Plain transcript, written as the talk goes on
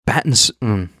Bat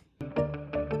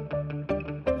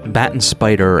and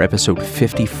Spider, episode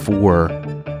 54.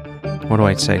 What do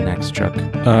I say next, Chuck?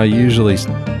 Usually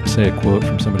say a quote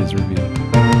from somebody's review.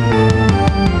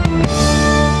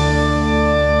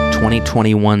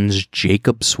 2021's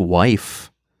Jacob's Wife.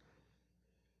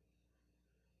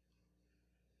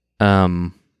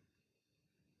 Friend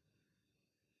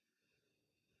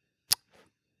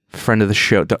of the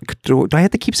show. Do I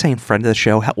have to keep saying friend of the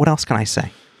show? What else can I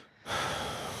say?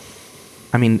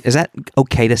 I mean, is that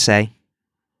okay to say?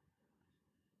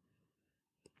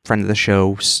 Friend of the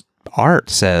show, Art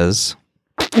says.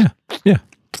 Yeah,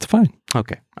 it's fine.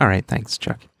 Okay. All right. Thanks,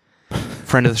 Chuck.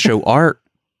 Friend of the show, Art,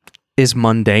 is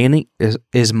mundanity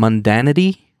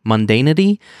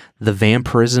the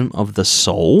vampirism of the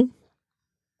soul?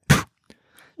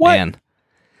 What? Man,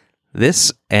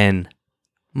 this and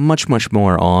much, much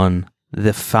more on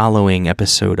the following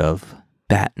episode of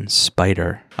Bat and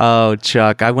Spider. Oh,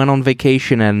 Chuck, I went on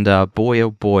vacation and boy,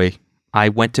 oh boy, I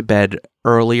went to bed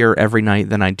earlier every night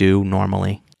than I do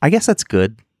normally. I guess that's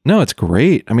good. No, it's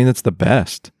great. I mean, it's the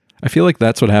best. I feel like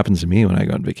that's what happens to me when I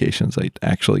go on vacations. I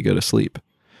actually go to sleep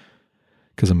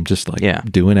because I'm just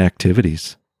doing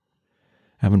activities,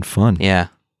 having fun. Yeah.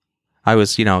 I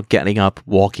was, getting up,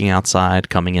 walking outside,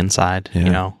 coming inside,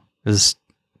 it was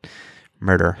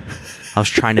murder. I was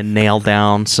trying to nail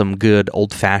down some good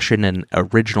old-fashioned and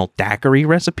original daiquiri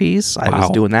recipes. I was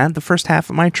doing that the first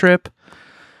half of my trip.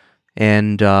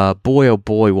 And boy, oh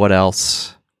boy, what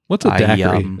else? What's a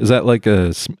daiquiri? Is that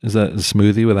a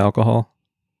smoothie with alcohol?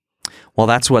 Well,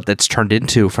 that's what that's turned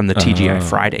into from the TGI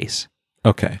Fridays.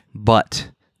 Okay. But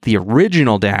the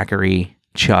original daiquiri,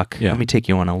 Chuck, let me take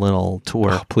you on a little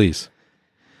tour. Oh, please.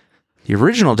 The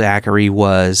original daiquiri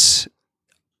was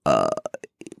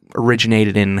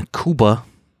originated in Cuba,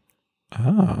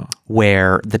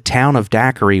 where the town of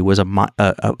Daiquiri was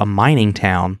a mining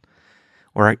town,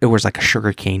 or it was like a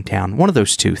sugarcane town, one of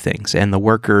those two things, and the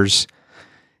workers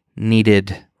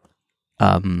needed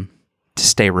to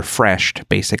stay refreshed,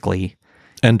 basically,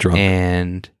 and drunk,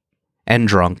 and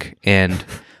drunk, and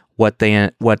what the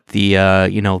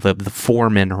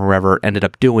foreman or whoever ended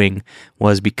up doing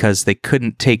was, because they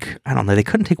couldn't take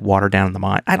water down in the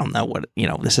mine. I don't know what,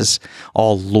 this is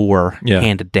all lore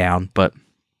handed down, but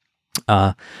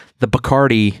the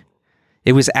Bacardi,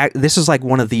 this is like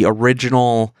one of the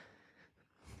original,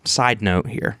 side note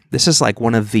here, this is like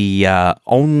one of the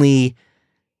only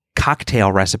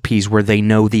cocktail recipes where they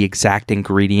know the exact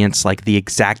ingredients, like the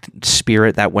exact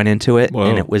spirit that went into it. Whoa.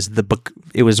 And it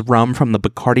was rum from the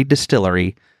Bacardi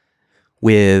distillery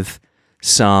with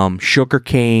some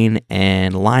sugarcane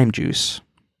and lime juice.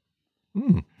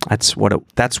 That's what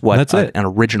an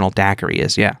original daiquiri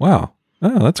is. Yeah. Wow.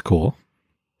 Oh, that's cool.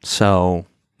 So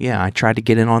yeah, I tried to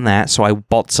get in on that. So I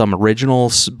bought some original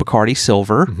Bacardi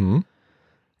Silver. Mm-hmm.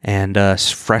 And I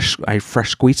fresh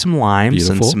squeezed some limes.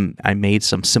 Beautiful. I made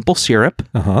some simple syrup.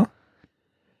 And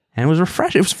it was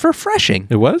refreshing. It was refreshing.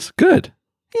 It was good.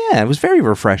 Yeah, it was very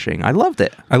refreshing. I loved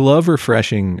it. I love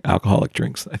refreshing alcoholic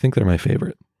drinks. I think they're my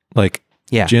favorite. Like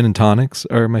gin and tonics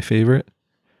are my favorite.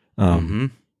 I've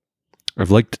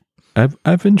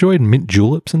enjoyed mint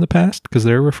juleps in the past because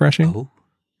they're refreshing. Oh,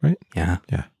 right? Yeah.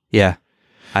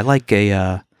 I like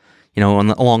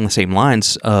along the same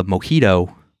lines,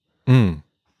 mojito.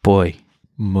 Boy,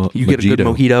 you get a good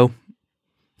mojito.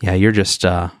 Yeah, you're just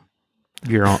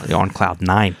you're on cloud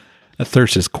 9. That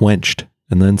thirst is quenched,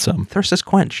 and then some. Thirst is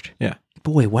quenched. Yeah.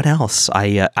 Boy, what else?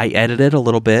 I edited a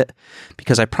little bit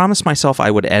because I promised myself I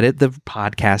would edit the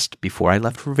podcast before I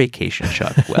left for vacation,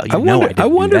 Chuck. Well, I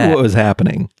wondered what was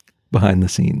happening behind the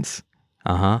scenes.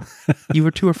 You were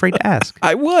too afraid to ask.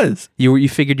 I was. You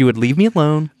figured you would leave me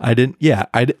alone. I didn't. Yeah.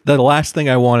 The last thing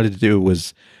I wanted to do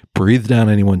was breathe down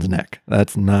anyone's neck.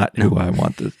 That's not who I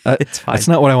want this. It's fine. That's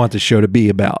not what I want the show to be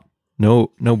about. No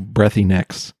breathy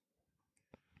necks.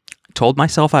 Told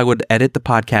myself I would edit the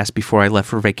podcast before I left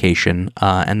for vacation,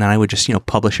 and then I would just,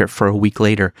 publish it for a week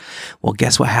later. Well,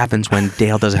 guess what happens when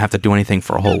Dale doesn't have to do anything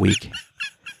for a whole week?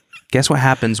 Guess what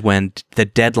happens when the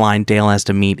deadline Dale has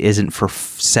to meet isn't for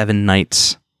 7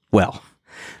 nights? Well,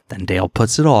 then Dale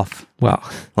puts it off. Wow.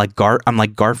 I'm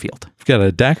like Garfield. You've got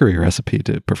a daiquiri recipe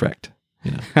to perfect.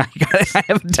 I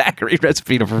have a daiquiri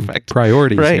recipe to perfect.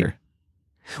 Priorities here.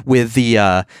 With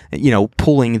the,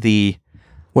 pulling the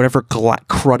whatever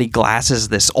cruddy glasses,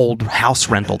 this old house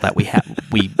rental that we have,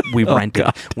 we rented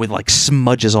with like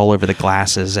smudges all over the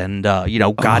glasses, and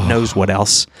God knows what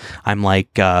else. I'm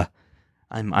like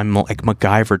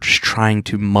MacGyver, just trying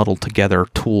to muddle together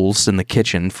tools in the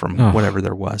kitchen from whatever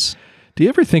there was. Do you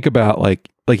ever think about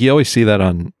like you always see that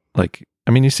on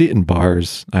you see it in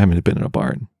bars. I haven't been in a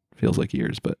bar in feels like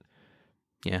years, but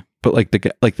Yeah. But like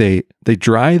they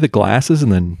dry the glasses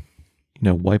and then,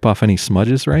 wipe off any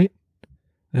smudges, right?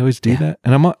 They always do that.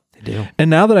 And they do. And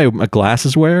now that I'm a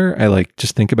glasses wearer, I like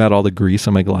just think about all the grease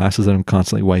on my glasses that I'm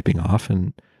constantly wiping off.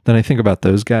 And then I think about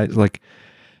those guys, like,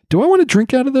 do I want to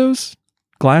drink out of those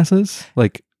glasses?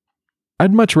 Like,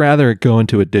 I'd much rather go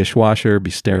into a dishwasher,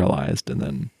 be sterilized, and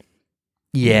then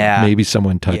maybe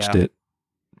someone touched it,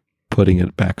 putting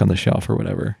it back on the shelf or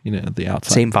whatever, the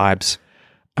outside. Same vibes.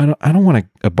 I don't want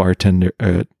a bartender,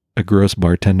 a gross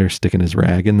bartender sticking his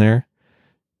rag in there.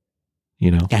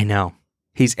 I know.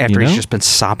 He's just been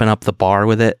sopping up the bar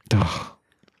with it. Oh,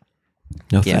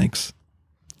 no thanks.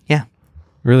 Yeah.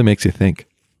 Really makes you think.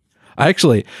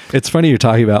 It's funny you're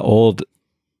talking about old,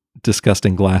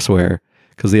 disgusting glassware,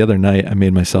 because the other night I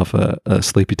made myself a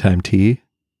sleepy time tea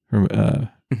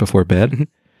before bed.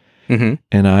 Mm-hmm.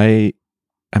 And I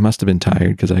must have been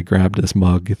tired because I grabbed this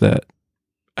mug that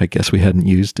I guess we hadn't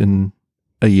used in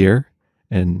a year.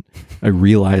 And I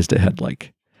realized it had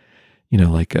like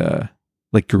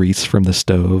grease from the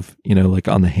stove, like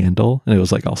on the handle, and it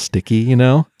was like all sticky, and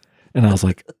I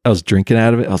was drinking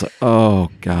out of it. I was like, oh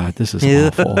God, this is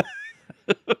awful.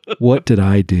 What did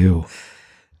I do?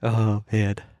 Oh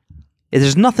man.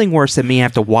 There's nothing worse than me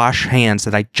have to wash hands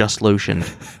that I just lotioned.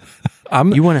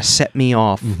 You want to set me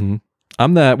off. Mm-hmm.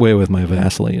 I'm that way with my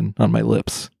Vaseline on my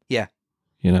lips. Yeah.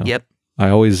 Yep. I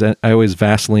always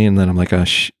Vaseline, and then I'm like, oh,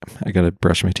 I got to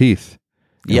brush my teeth.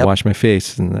 Wash my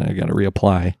face, and then I got to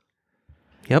reapply.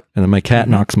 Yep. And then my cat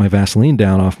knocks my Vaseline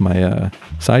down off my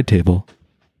side table.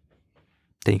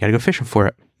 Then you got to go fishing for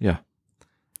it. Yeah.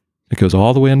 It goes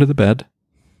all the way under the bed.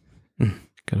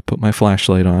 Got to put my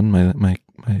flashlight on my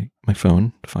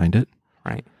phone to find it.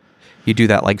 Right. You do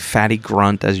that like fatty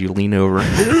grunt as you lean over.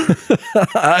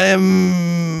 I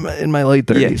am in my late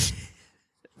 30s.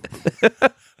 Yeah.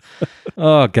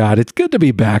 Oh God, it's good to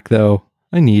be back though.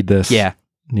 I need this. Yeah.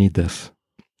 Need this.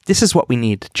 This is what we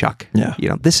need, Chuck. Yeah.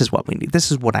 This is what we need.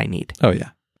 This is what I need. Oh yeah.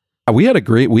 We had a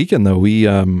great weekend though. We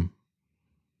did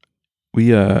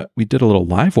a little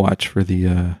live watch for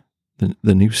the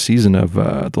new season of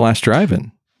The Last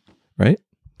Drive-In, right?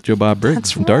 Joe Bob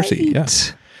Briggs and Darcy. Yeah.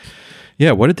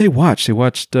 Yeah. What did they watch? They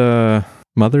watched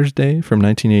Mother's Day from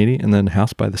 1980 and then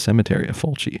House by the Cemetery of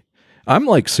Fulci. I'm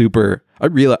like super.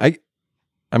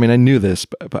 I mean, I knew this,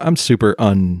 but I'm super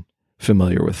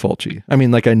unfamiliar with Fulci. I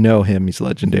mean, like I know him; he's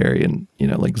legendary, and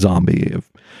like Zombie,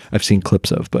 I've seen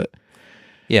clips of, but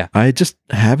yeah, I just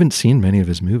haven't seen many of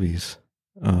his movies.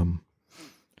 And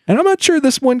I'm not sure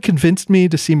this one convinced me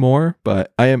to see more,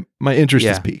 but my interest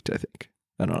is piqued. I think.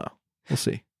 I don't know. We'll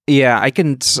see. Yeah, I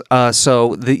can.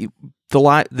 So the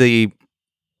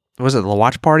was it the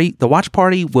watch party? The watch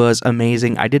party was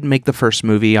amazing. I didn't make the first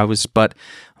movie. But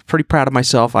pretty proud of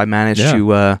myself. I managed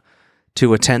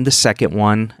to attend the second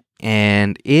one,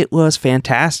 and it was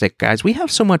fantastic, guys. We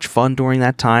have so much fun during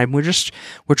that time. We're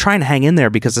trying to hang in there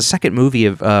because the second movie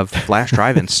of Last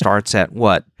Drive-In starts at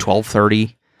what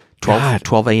 12:30,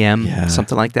 12 a.m.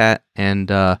 Something like that, and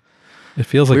it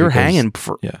feels like we were hanging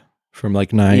from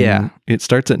like 9. Yeah, it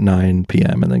starts at 9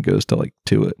 p.m. and then goes to like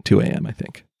 2 a.m. I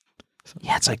think. So.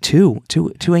 Yeah, it's like 2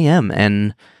 a.m.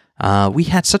 and. We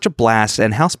had such a blast,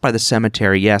 and House by the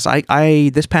Cemetery. Yes,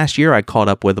 I this past year I caught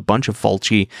up with a bunch of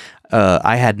Fulci.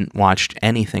 I hadn't watched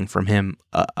anything from him.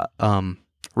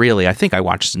 Really, I think I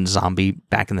watched some Zombie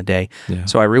back in the day. Yeah.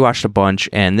 So I rewatched a bunch,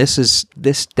 and this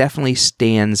definitely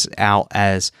stands out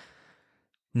as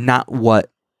not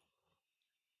what,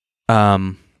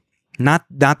 not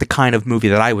the kind of movie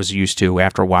that I was used to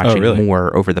after watching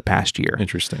more over the past year.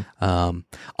 Interesting.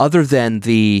 Other than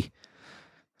the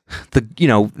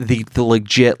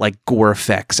legit like gore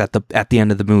effects at the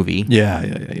end of the movie.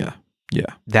 Yeah.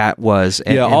 That was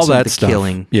all that stuff.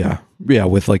 Killing. Yeah,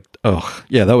 with like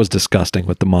that was disgusting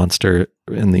with the monster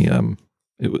in the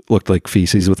it looked like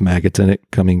feces with maggots in it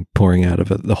pouring out of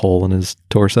the hole in his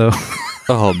torso.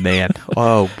 Oh man.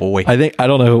 Oh boy. I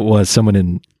don't know who it was. Someone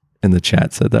in the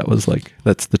chat said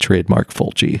that's the trademark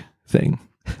Fulci thing.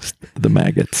 The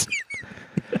maggots.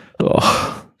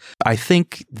 Oh. I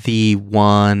think the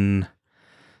one,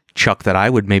 Chuck, that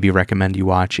I would maybe recommend you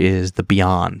watch is The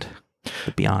Beyond.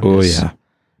 The Beyond. Oh yeah,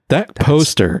 that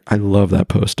poster. I love that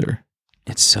poster.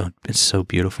 It's so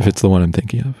beautiful. If it's the one I'm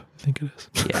thinking of, I think it is.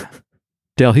 Yeah.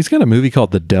 Dale, he's got a movie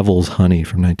called The Devil's Honey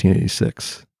from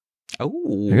 1986.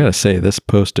 Oh. I gotta say, this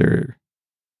poster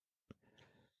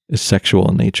is sexual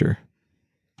in nature.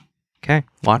 Okay,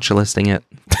 watch listing it.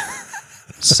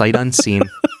 Sight unseen.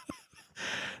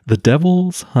 The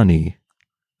Devil's Honey.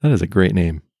 That is a great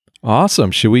name. Awesome.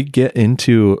 Should we get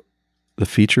into the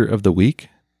feature of the week,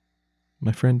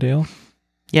 my friend Dale?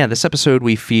 Yeah, this episode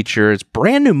we feature its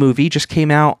brand new movie, just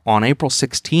came out on April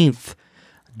 16th,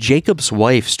 Jacob's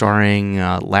Wife, starring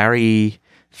Larry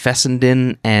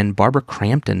Fessenden and Barbara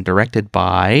Crampton, directed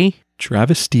by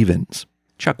Travis Stevens.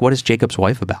 Chuck, what is Jacob's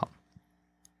Wife about?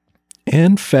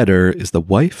 Ann Feder is the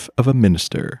wife of a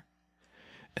minister,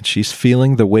 and she's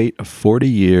feeling the weight of 40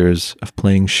 years of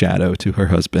playing shadow to her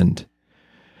husband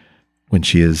when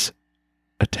she is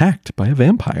attacked by a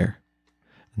vampire.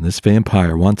 And this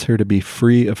vampire wants her to be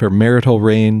free of her marital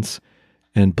reins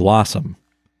and blossom.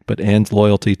 But Anne's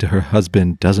loyalty to her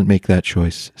husband doesn't make that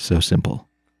choice so simple.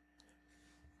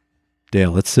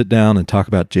 Dale, let's sit down and talk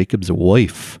about Jacob's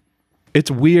Wife. It's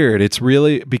weird. It's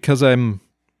really because I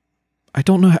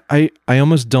don't know. I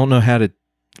almost don't know how to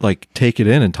like take it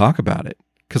in and talk about it.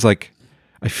 Because like,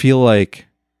 I feel like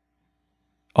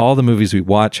all the movies we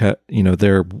watch,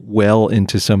 they're well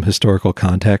into some historical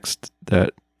context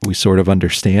that we sort of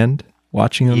understand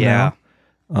watching them now.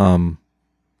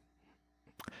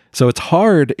 So it's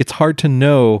hard to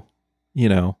know,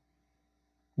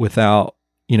 without,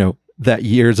 that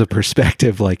years of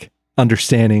perspective, like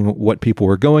understanding what people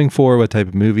were going for, what type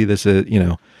of movie this is,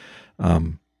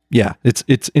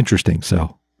 it's interesting.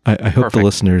 So I hope the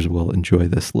listeners will enjoy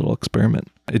this little experiment.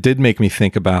 It did make me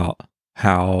think about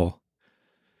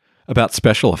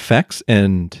special effects,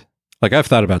 and like I've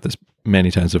thought about this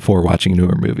many times before watching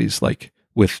newer movies, like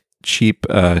with cheap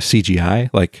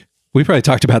CGI. Like we probably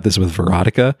talked about this with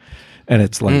Veronica, and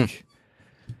it's like,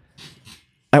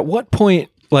 at what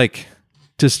point, like,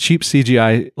 does cheap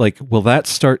CGI, like, will that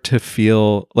start to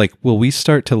feel like, will we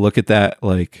start to look at that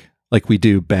like we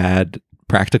do bad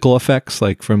practical effects,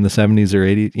 like from the 70s or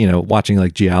 80s, watching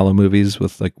like Giallo movies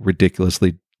with like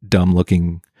ridiculously dumb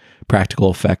looking practical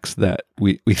effects that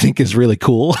we think is really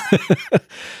cool.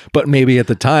 But maybe at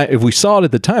the time, if we saw it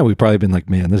at the time, we'd probably been like,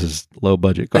 man, this is low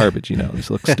budget garbage. This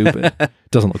looks stupid. It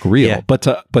doesn't look real. Yeah. But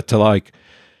to like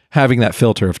having that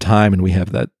filter of time, and we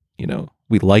have that,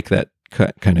 we like that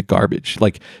kind of garbage.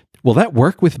 Like, will that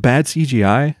work with bad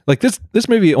CGI? Like this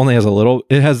movie only has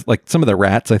it has like some of the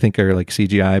rats I think are like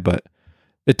CGI, but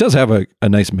it does have a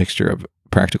nice mixture of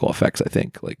practical effects, I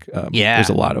think. Like, there's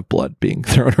a lot of blood being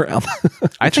thrown around.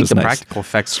 I think the practical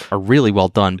effects are really well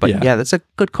done. But yeah, that's a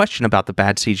good question about the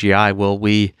bad CGI. Will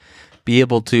we be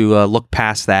able to look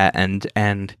past that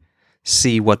and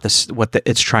see what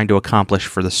it's trying to accomplish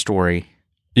for the story?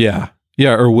 Yeah.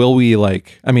 Or will we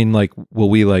will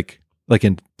we like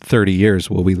in 30 years,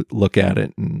 will we look at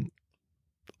it and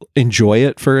enjoy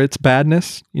it for its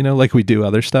badness? Like we do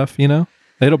other stuff.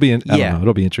 It'll be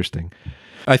it'll be interesting.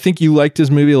 I think you liked his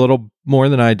movie a little more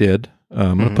than I did.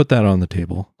 I'm going to put that on the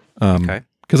table. Okay.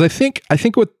 Because I think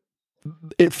what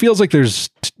it feels like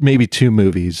there's maybe two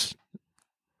movies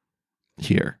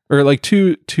here, or like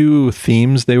two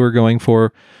themes they were going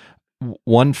for.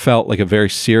 One felt like a very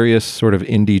serious sort of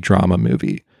indie drama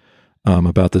movie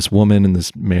about this woman and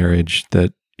this marriage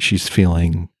that she's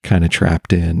feeling kind of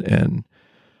trapped in, and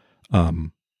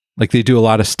like they do a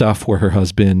lot of stuff where her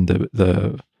husband,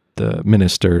 the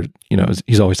minister,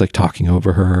 he's always like talking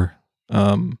over her.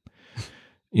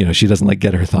 She doesn't like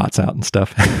get her thoughts out and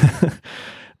stuff.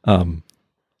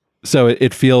 So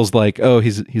it feels like, oh,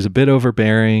 he's a bit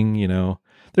overbearing.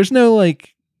 There's no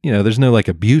like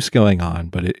abuse going on,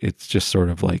 but it's just sort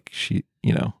of like she,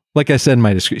 like I said in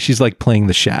my description, she's like playing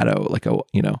the shadow, like a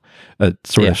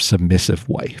sort of submissive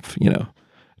wife,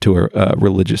 to a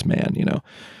religious man,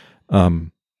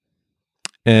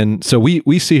 And so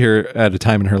we see her at a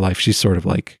time in her life, she's sort of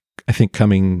like, I think,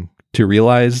 coming to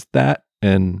realize that,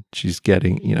 and she's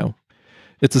getting,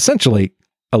 it's essentially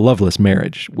a loveless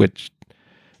marriage, which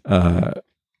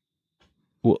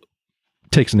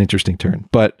takes an interesting turn.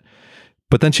 But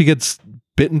then she gets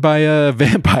bitten by a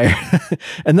vampire,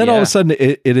 and then all of a sudden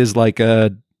it is like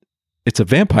it's a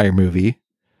vampire movie.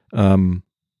 And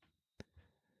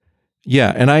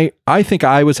I think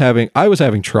I was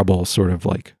having trouble sort of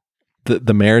like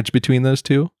the marriage between those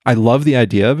two. I love the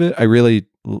idea of it. I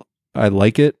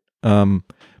like it.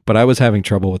 But I was having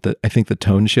trouble with I think the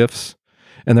tone shifts,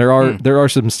 and there are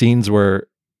some scenes where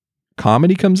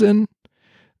comedy comes in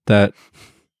that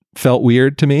felt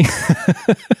weird to me.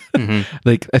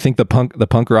 Like I think the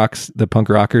punk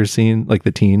rocker scene, like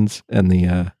the teens and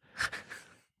the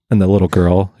little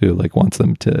girl who like wants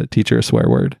them to teach her a swear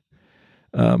word.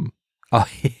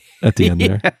 At the end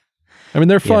there. I mean,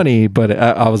 they're funny, but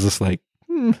I was just like,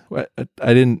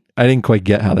 I didn't quite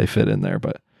get how they fit in there.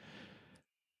 But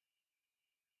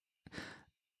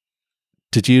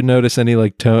did you notice any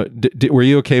like tone? Were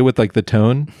you okay with like the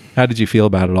tone? How did you feel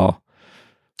about it all?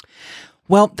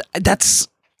 Well, that's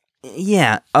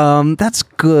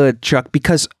good, Chuck,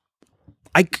 because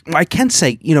I can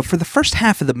say, for the first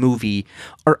half of the movie,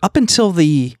 or up until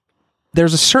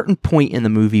there's a certain point in the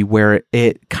movie where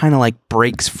it kind of like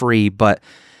breaks free, but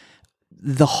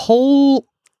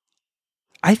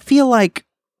I feel like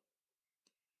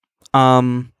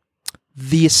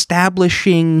the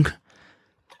establishing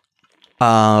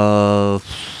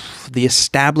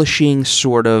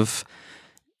sort of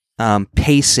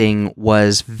pacing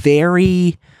was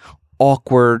very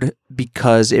awkward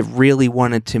because it really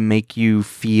wanted to make you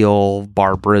feel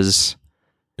Barbara's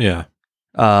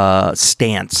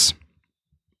stance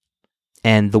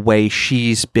and the way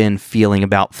she's been feeling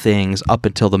about things up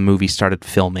until the movie started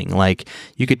filming. Like,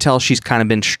 you could tell she's kind of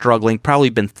been struggling,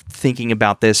 probably been thinking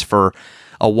about this for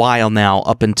a while now,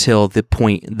 up until the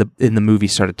point in the movie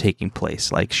started taking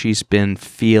place. Like, she's been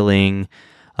feeling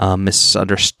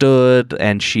misunderstood,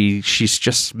 and she's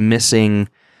just missing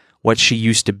what she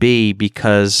used to be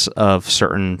because of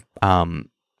certain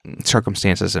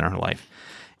circumstances in her life.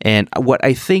 And what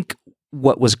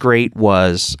was great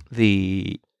was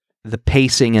the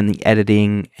pacing and the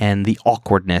editing and the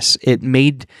awkwardness. It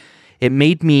made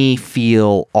me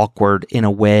feel awkward in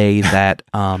a way that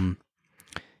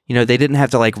they didn't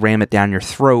have to like ram it down your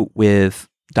throat with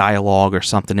dialogue or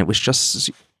something. It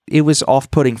was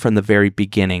off-putting from the very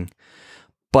beginning.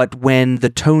 But when the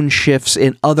tone shifts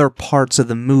in other parts of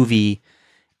the movie,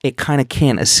 it kind of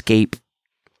can't escape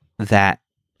that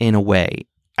in a way.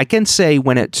 I can say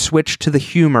when it switched to the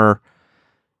humor,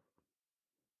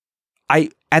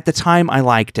 at the time I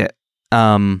liked it.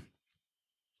 But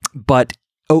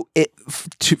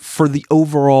for the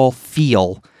overall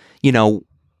feel,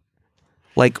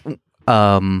 like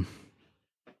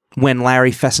when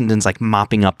Larry Fessenden's like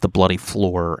mopping up the bloody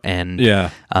floor, and he's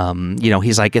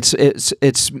like, it's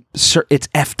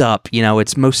effed up,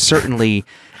 it's most certainly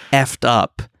effed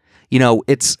up.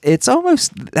 It's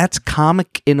almost, that's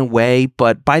comic in a way,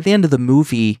 but by the end of the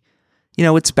movie,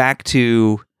 it's back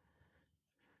to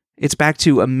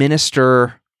a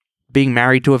minister being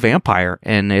married to a vampire,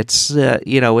 and it's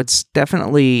it's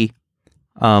definitely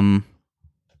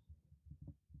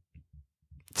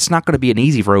it's not going to be an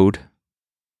easy road.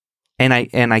 And I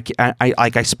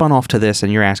spun off to this,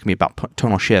 and you're asking me about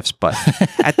tonal shifts, but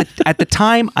at the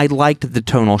time I liked the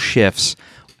tonal shifts,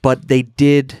 but they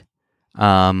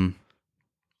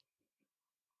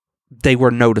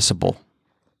were noticeable.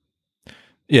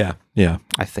 Yeah.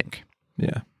 I think.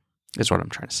 Yeah. Is what I'm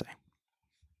trying to say.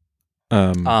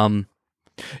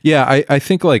 Yeah, I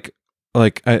think like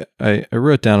I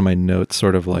wrote down in my notes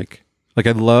sort of like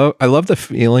I love the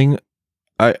feeling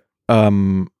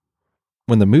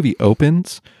when the movie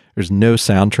opens, there's no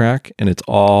soundtrack, and it's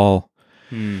all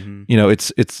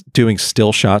it's doing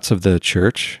still shots of the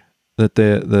church that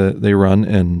they run,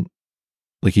 and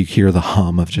like you hear the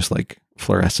hum of just like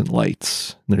fluorescent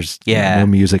lights. There's no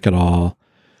music at all.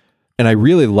 And I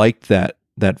really liked that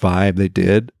vibe they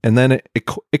did. And then it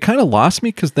kind of lost me,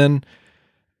 because then,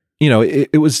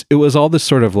 it was all this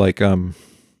sort of like,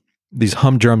 these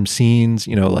humdrum scenes,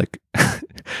 like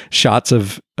shots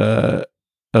of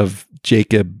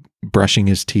Jacob brushing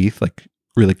his teeth, like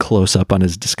really close up on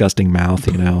his disgusting mouth,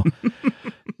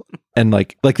 and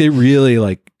like they really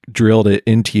like drilled it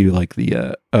into you, like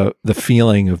the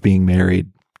feeling of being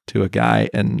married to a guy,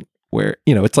 and where,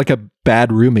 it's like a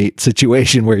bad roommate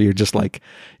situation where you're just like,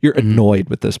 you're annoyed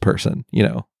with this person,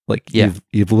 like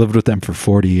you've lived with them for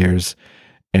 40 years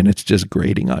and it's just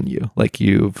grating on you. Like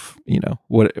you've,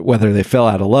 whether they fell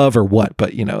out of love or what,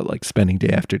 but like spending day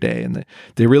after day, and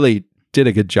they really did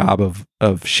a good job of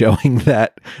showing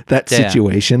that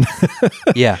situation.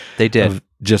 Yeah, they did. Of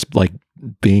just like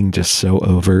being just so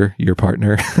over your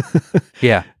partner.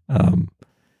 Yeah.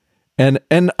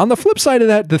 And on the flip side of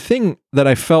that, the thing that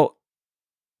I felt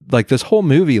like this whole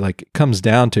movie, like, comes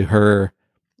down to her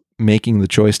making the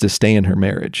choice to stay in her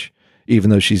marriage, even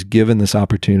though she's given this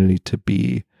opportunity to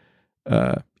be,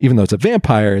 even though it's a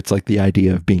vampire, it's like the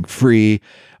idea of being free,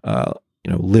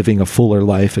 living a fuller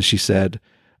life, as she said.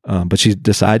 But she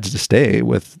decides to stay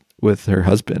with her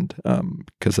husband,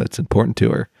 because that's important to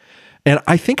her. And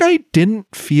I think I didn't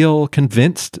feel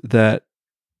convinced that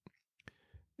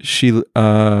she,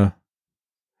 I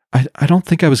don't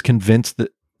think I was convinced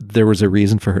that there was a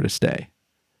reason for her to stay.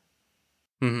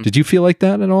 Mm-hmm. Did you feel like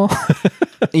that at all?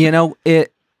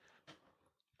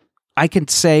 I can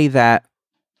say that,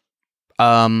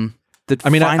 final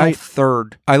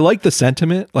third. I like the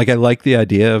sentiment. Like, I like the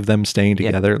idea of them staying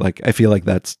together. Yeah. Like, I feel like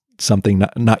that's something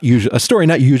not usually, a story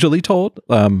not usually told.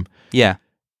 Yeah.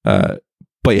 But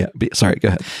yeah, sorry, go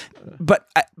ahead. But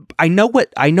I know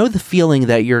the feeling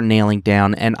that you're nailing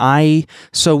down, and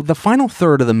so the final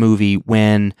third of the movie,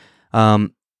 when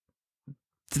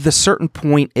the certain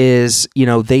point is,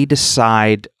 they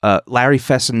decide, Larry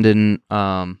Fessenden,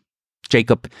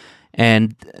 Jacob,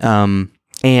 and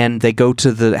they go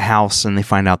to the house and they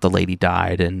find out the lady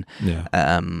died, and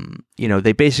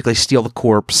they basically steal the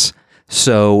corpse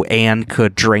so Anne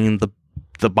could drain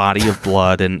the body of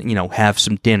blood and have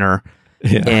some dinner,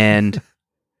 and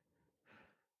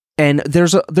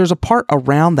there's a part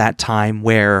around that time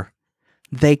where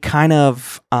they kind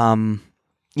of all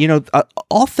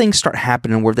things start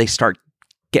happening where they start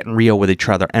getting real with each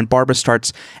other, and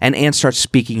Anne starts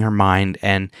speaking her mind,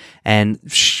 and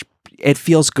it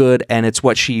feels good, and it's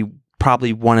what she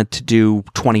probably wanted to do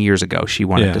 20 years ago. She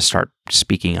wanted to start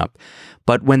speaking up.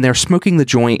 But when they're smoking the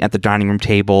joint at the dining room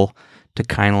table to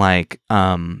kind of like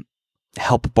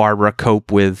help Barbara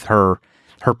cope with her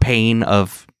pain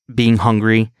of being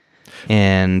hungry,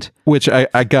 and which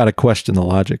I gotta question the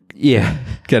logic. Yeah,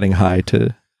 getting high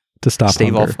to stop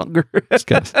stave off hunger. Just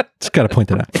gotta point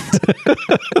that out.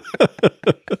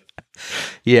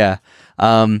 Yeah,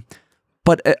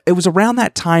 but it was around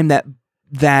that time that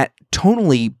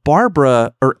tonally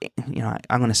Barbara, or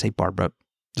I'm going to say Barbara.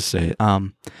 Just say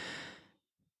it.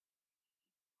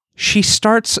 She's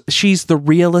the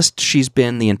realist she's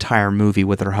been the entire movie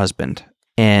with her husband.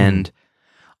 And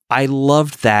I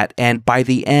loved that. And by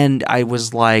the end, I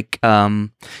was like,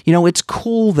 it's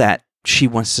cool that she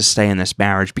wants to stay in this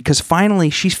marriage, because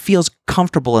finally she feels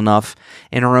comfortable enough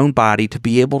in her own body to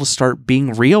be able to start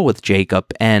being real with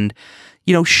Jacob. And,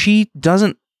 she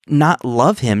doesn't not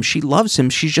love him. She loves him.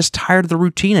 She's just tired of the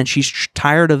routine, and she's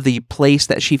tired of the place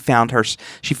that she finds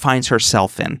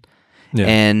herself in. Yeah.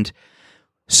 And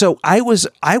so I was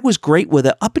great with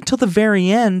it up until the very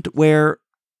end, where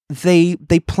they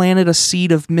planted a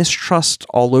seed of mistrust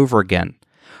all over again.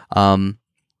 The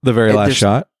very last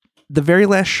shot? The very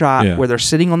last shot, where they're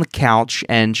sitting on the couch,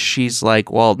 and she's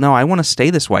like, well, no, I want to stay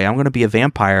this way. I'm going to be a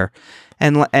vampire.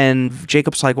 And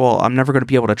Jacob's like, well, I'm never going to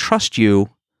be able to trust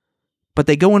you. But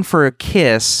they go in for a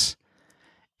kiss,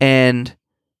 and,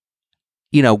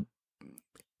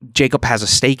 Jacob has a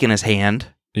stake in his hand.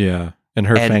 Yeah. And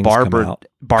her fangs come out.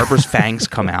 Barbara's fangs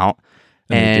come out.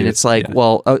 And it's like,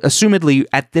 well, assumedly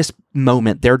at this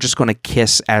moment, they're just going to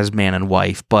kiss as man and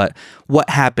wife. But what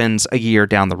happens a year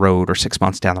down the road or 6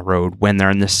 months down the road when they're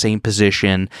in the same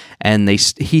position and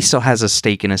he still has a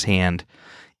stake in his hand?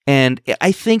 And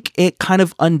I think it kind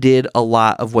of undid a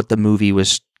lot of what the movie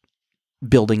was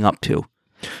building up to.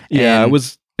 Yeah,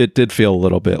 it did feel a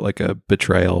little bit like a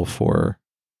betrayal for,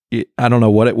 I don't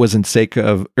know what it was in sake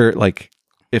of, or like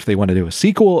if they wanted to do a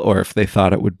sequel, or if they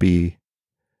thought it would be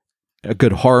a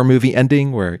good horror movie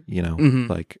ending where,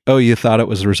 like, oh, you thought it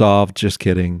was resolved, just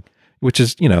kidding, which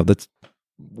is, that's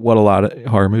what a lot of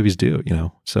horror movies do,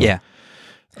 so. Yeah.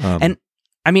 And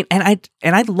I mean, and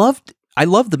I loved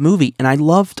the movie, and I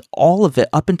loved all of it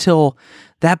up until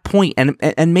that point,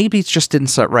 and maybe it just didn't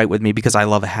set right with me because I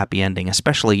love a happy ending,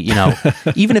 especially,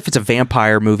 even if it's a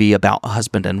vampire movie about a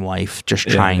husband and wife just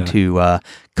trying to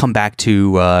come back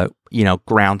to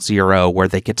ground zero where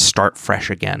they could start fresh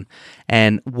again.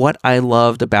 And what I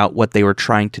loved about what they were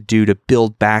trying to do to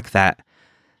build back that,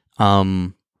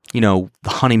 the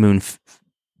honeymoon,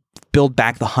 build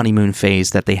back the honeymoon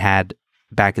phase that they had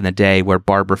back in the day, where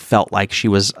Barbara felt like she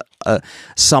was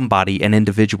somebody, an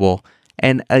individual.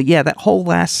 And that whole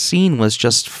last scene was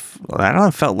just, I don't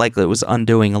know, felt like it was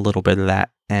undoing a little bit of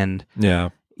that. And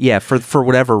for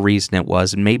whatever reason it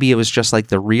was, and maybe it was just like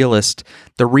the realness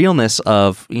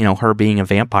of, her being a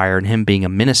vampire and him being a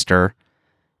minister,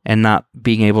 and not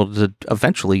being able to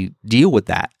eventually deal with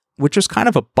that, which was kind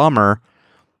of a bummer.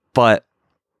 But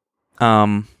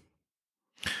yeah,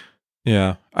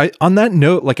 on that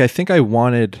note, like, I think I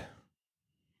wanted,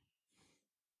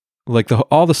 like,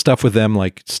 all the stuff with them,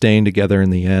 like, staying together in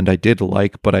the end, I did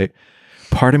like, but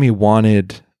part of me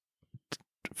wanted,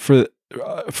 for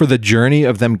the journey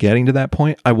of them getting to that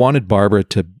point, I wanted Barbara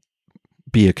to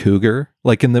be a cougar,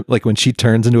 like when she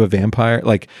turns into a vampire.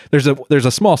 Like, there's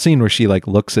a small scene where she like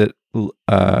looks at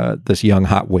this young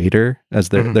hot waiter as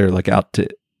they're like out to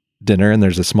dinner, and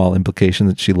there's a small implication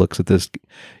that she looks at this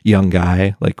young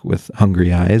guy like with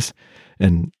hungry eyes,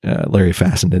 and Larry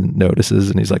Fessenden notices,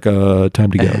 and he's like,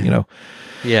 time to go,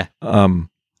 Yeah.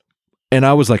 And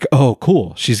I was like, oh,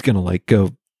 cool, she's gonna like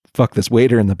go fuck this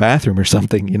waiter in the bathroom or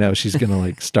something, she's gonna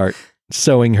like start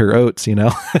sowing her oats,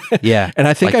 Yeah. And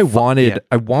I think like,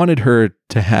 I wanted her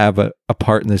to have a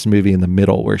part in this movie in the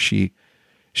middle where she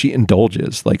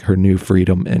indulges like her new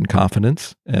freedom and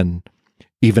confidence, and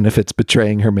even if it's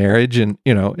betraying her marriage, and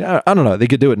I don't know, they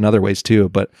could do it in other ways too,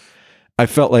 but I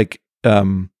felt like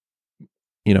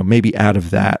maybe out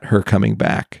of that, her coming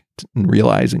back and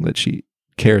realizing that she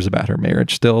cares about her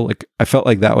marriage still. Like, I felt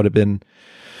like that would have been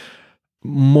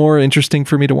more interesting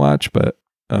for me to watch, but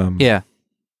yeah,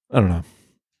 I don't know.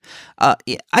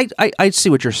 I see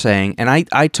what you're saying, and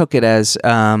I took it as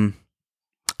I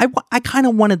kind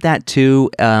of wanted that too,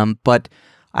 but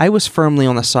I was firmly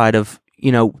on the side of,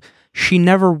 she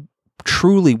never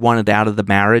truly wanted out of the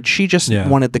marriage. She just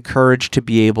wanted the courage to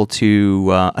be able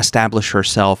to establish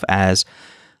herself as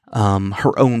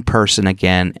her own person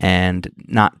again, and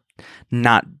not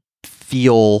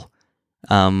feel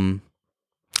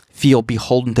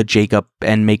beholden to Jacob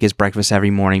and make his breakfast every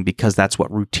morning because that's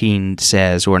what routine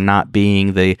says, or not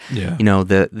being the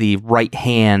the right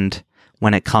hand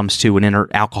when it comes to an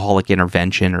alcoholic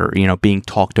intervention, or being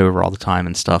talked over all the time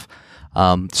and stuff.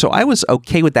 So I was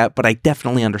okay with that, but I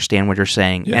definitely understand what you're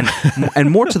saying. Yeah.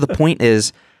 And more to the point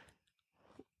is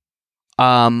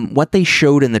what they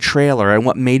showed in the trailer, and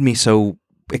what made me so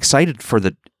excited for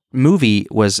the movie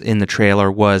was in the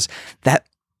trailer, was that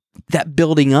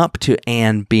building up to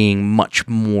Anne being much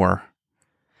more.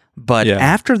 But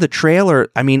after the trailer,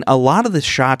 I mean, a lot of the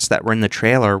shots that were in the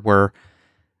trailer were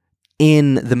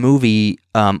in the movie,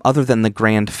 other than the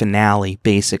grand finale,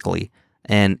 basically.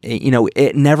 And,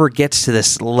 it never gets to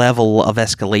this level of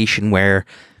escalation where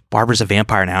Barbara's a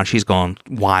vampire now and she's going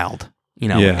wild,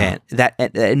 and that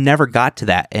it never got to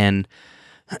that. And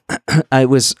I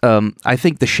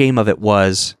think the shame of it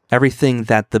was everything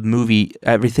that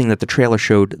the trailer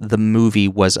showed the movie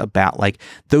was about. Like,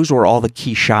 those were all the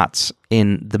key shots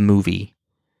in the movie,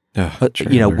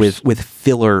 with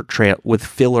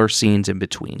filler scenes in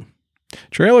between.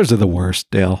 Trailers are the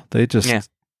worst, Dale. They just,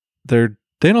 they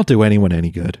don't do anyone any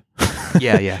good.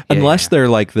 Yeah. Unless they're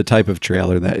like the type of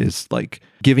trailer that is like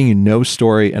giving you no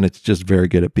story and it's just very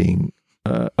good at being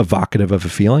evocative of a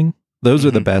feeling. Those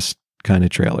are the best kind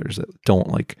of trailers that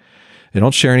they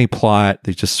don't share any plot.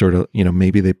 They just sort of,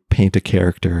 maybe they paint a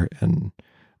character and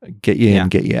get you in,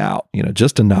 get you out,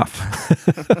 just enough.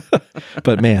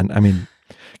 But man, I mean,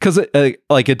 because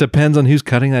it depends on who's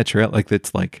cutting that trailer. Like,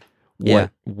 it's like,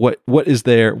 what is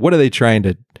there? What are they trying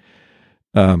to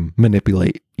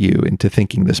manipulate you into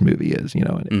thinking this movie is?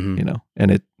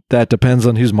 And that depends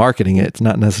on who's marketing it. It's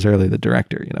not necessarily the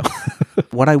director.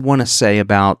 What I want to say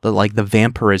about the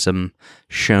vampirism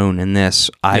shown in this,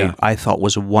 I thought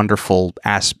was a wonderful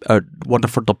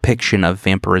depiction of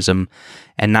vampirism,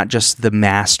 and not just the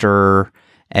master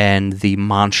and the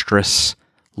monstrous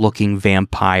looking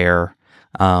vampire,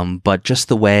 but just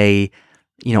the way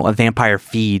a vampire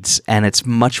feeds, and it's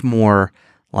much more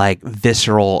like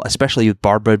visceral, especially with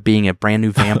Barbara being a brand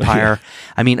new vampire.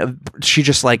 I mean, she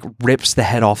just like rips the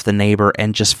head off the neighbor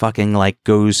and just fucking like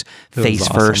goes face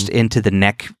first into the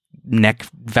neck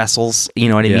vessels, you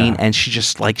know what I mean? And she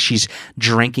just like, she's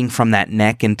drinking from that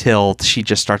neck until she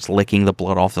just starts licking the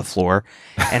blood off the floor.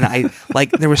 And I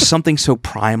like, there was something so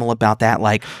primal about that.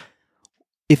 Like,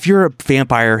 if you're a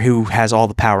vampire who has all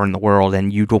the power in the world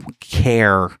and you don't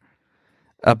care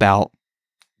about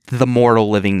the mortal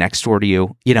living next door to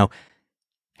you,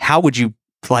 how would you,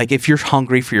 like, if you're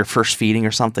hungry for your first feeding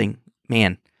or something,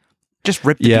 man, just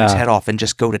rip the dude's head off and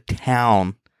just go to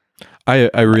town.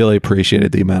 I really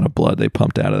appreciated the amount of blood they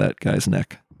pumped out of that guy's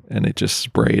neck, and it just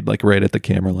sprayed like right at the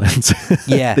camera lens.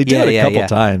 Yeah, they did it a couple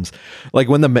times. Like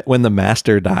when the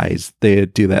master dies, they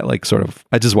do that like sort of.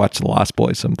 I just watched The Lost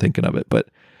Boys, so I'm thinking of it, but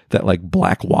that like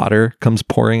black water comes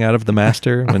pouring out of the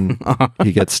master when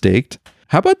he gets staked.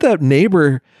 How about that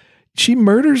neighbor? She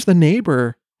murders the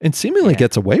neighbor and seemingly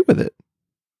gets away with it.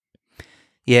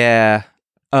 Yeah.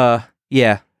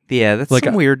 That's like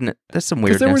some weird. That's some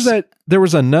weirdness.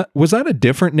 Was that a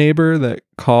different neighbor that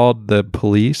called the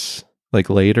police like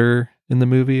later in the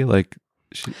movie? Like,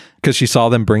 because she saw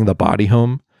them bring the body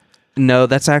home. No,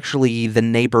 that's actually the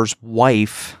neighbor's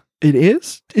wife. It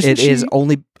is? It is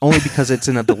only because it's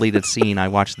in a deleted scene. I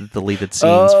watched the deleted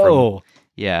scenes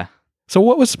yeah. So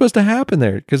what was supposed to happen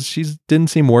there? Because she didn't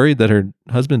seem worried that her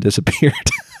husband disappeared.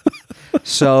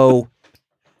 So,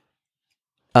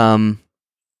 when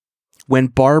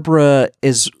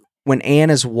Anne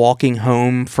is walking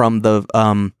home from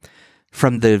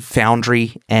the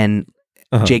foundry, and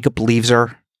Jacob leaves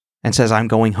her and says, "I'm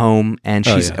going home," and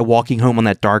she's walking home on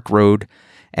that dark road,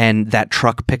 and that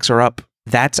truck picks her up.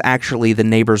 That's actually the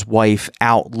neighbor's wife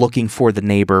out looking for the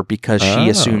neighbor because she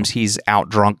assumes he's out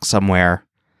drunk somewhere.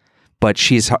 But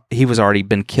he was already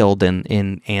been killed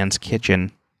in Anne's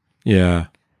kitchen. Yeah.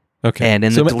 Okay. And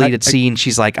in the deleted scene,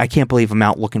 she's like, "I can't believe I'm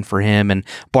out looking for him." And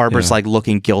Barbara's like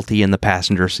looking guilty in the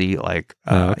passenger seat, like,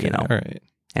 All right.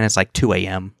 And it's like 2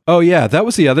 a.m. Oh yeah. That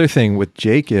was the other thing with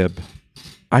Jacob.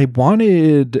 I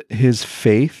wanted his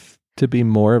faith to be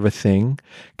more of a thing,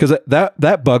 because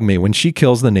that bugged me when she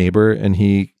kills the neighbor and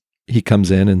he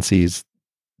comes in and sees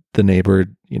the neighbor,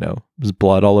 there's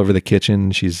blood all over the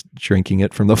kitchen. She's drinking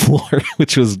it from the floor,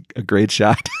 which was a great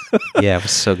shot. Yeah, it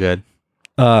was so good.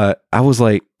 I was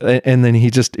like, and then he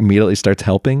just immediately starts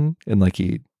helping and like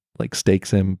he like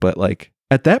stakes him. But like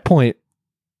at that point,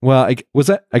 well,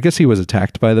 I guess he was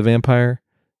attacked by the vampire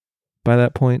by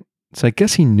that point. So I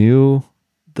guess he knew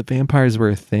the vampires were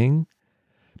a thing,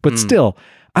 but still,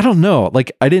 I don't know.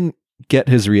 Like I didn't get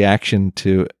his reaction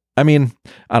to, I mean,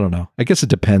 I don't know. I guess it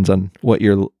depends on what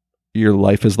your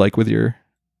life is like with your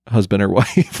husband or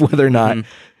wife, whether or not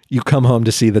you come home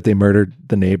to see that they murdered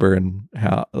the neighbor and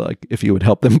how, like, if you would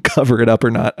help them cover it up or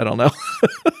not. I don't know.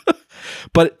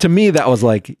 But to me, that was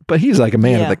like, but he's like a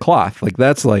man of the cloth. Like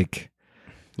that's like,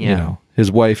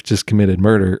 his wife just committed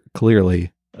murder.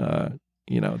 Clearly, that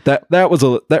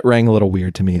rang a little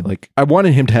weird to me. Like I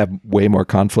wanted him to have way more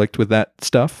conflict with that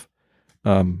stuff.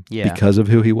 Because of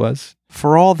who he was.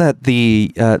 For all that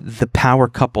the power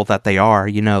couple that they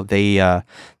are,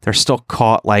 they're still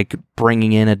caught like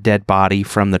bringing in a dead body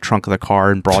from the trunk of the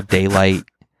car in broad daylight.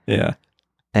 Yeah,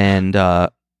 and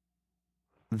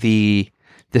the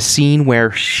scene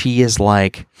where she is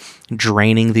like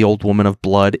draining the old woman of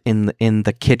blood in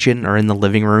the kitchen or in the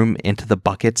living room into the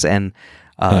buckets, and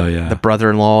the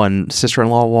brother-in-law and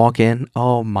sister-in-law walk in.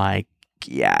 Oh my.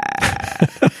 Yeah,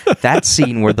 that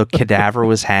scene where the cadaver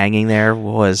was hanging there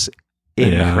was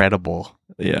incredible.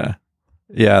 Yeah.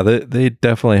 They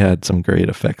definitely had some great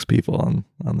effects people on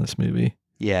this movie.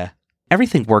 Yeah,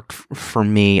 everything worked for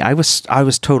me. I was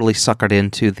totally suckered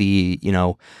into the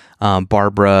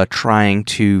Barbara trying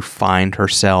to find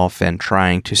herself and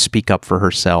trying to speak up for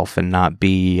herself and not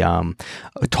be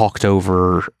talked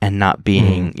over and not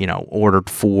being ordered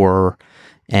for.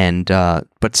 And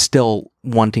but still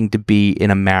wanting to be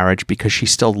in a marriage because she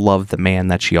still loved the man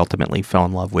that she ultimately fell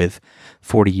in love with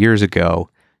 40 years ago,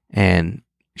 and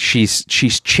she's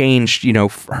changed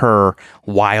her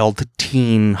wild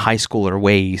teen high schooler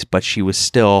ways, but she was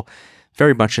still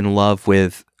very much in love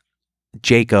with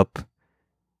Jacob,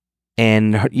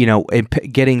 and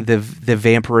getting the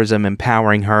vampirism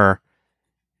empowering her,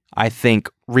 I think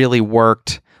really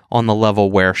worked on the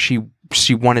level where she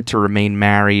wanted to remain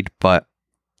married, but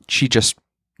she just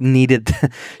needed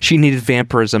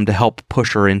vampirism to help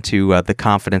push her into the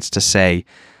confidence to say,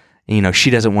 she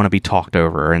doesn't want to be talked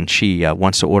over, and she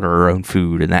wants to order her own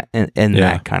food and that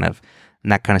kind of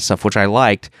stuff, which I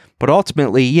liked. But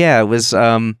ultimately, it was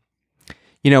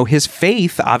his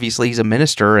faith. Obviously, he's a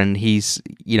minister, and he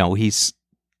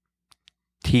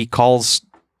calls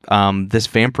this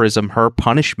vampirism her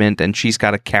punishment, and she's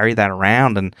got to carry that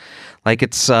around, and like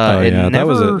it's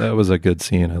that was a good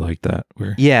scene. I like that.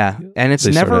 Where and it's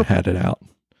they never sort of had it out.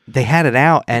 They had it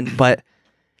out, but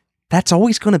that's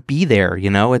always going to be there.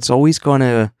 It's always going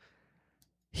to.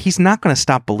 He's not going to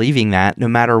stop believing that, no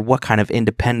matter what kind of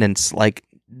independence, like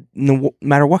no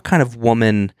matter what kind of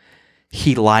woman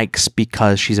he likes,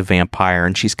 because she's a vampire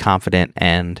and she's confident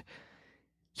and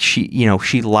he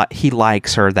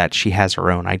likes her, that she has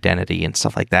her own identity and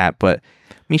stuff like that. But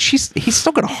I mean, he's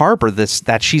still going to harbor this,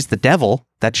 that she's the devil,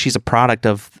 that she's a product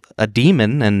of a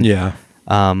demon, and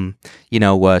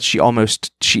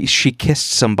she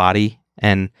kissed somebody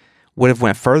and would have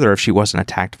went further if she wasn't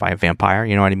attacked by a vampire.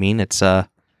 You know what I mean? It's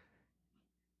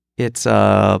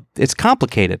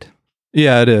complicated.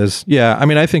 Yeah, it is. Yeah, I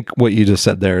mean, I think what you just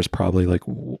said there is probably like,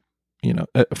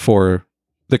 for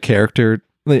the character.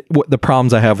 The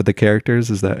problems I have with the characters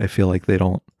is that I feel like they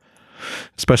don't,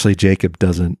 especially Jacob,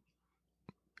 doesn't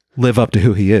live up to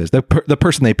who he is. The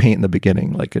person they paint in the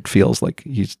beginning, like it feels like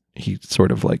he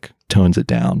sort of like tones it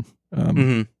down.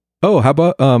 Oh, how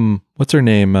about what's her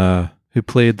name? Who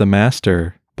played the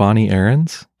master? Bonnie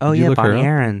Aarons. Oh yeah, Bonnie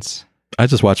Aarons. I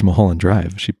just watched Mulholland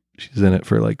Drive. She's in it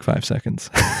for like 5 seconds.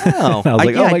 Oh, I was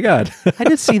like, oh my god! I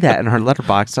did see that in her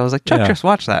letterbox. I was like, Chuck, just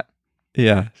watch that.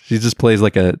 Yeah, she just plays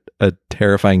like a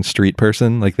terrifying street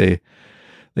person. Like they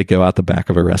go out the back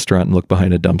of a restaurant and look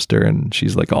behind a dumpster, and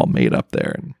she's like all made up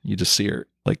there, and you just see her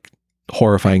like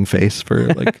horrifying face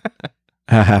for like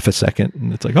half a second,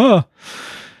 and it's like, oh,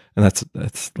 and that's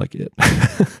like it.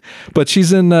 But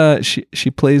she's in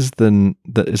she plays the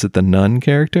is it the nun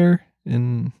character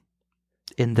in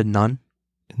The Nun?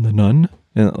 In The Nun,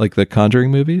 in like the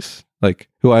Conjuring movies, like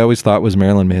who I always thought was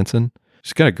Marilyn Manson.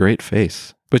 She's got a great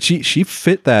face. But she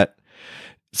fit that.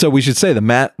 So we should say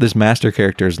this master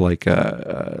character is like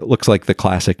looks like the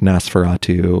classic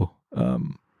Nosferatu,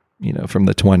 from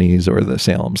the 20s, or the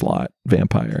Salem's Lot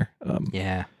vampire.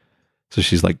 Yeah. So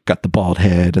she's like got the bald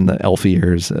head and the elf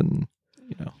ears, and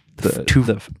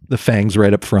the fangs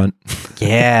right up front.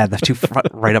 Yeah, the two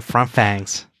right up front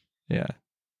fangs. Yeah,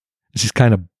 she's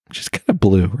kind of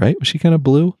blue, right? Was she kind of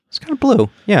blue? It's kind of blue.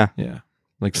 Yeah, yeah,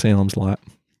 like Salem's Lot.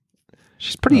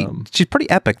 She's pretty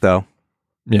epic though.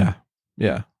 Yeah,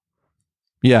 yeah,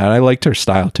 yeah. And I liked her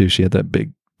style too. She had that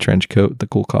big trench coat, the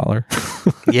cool collar.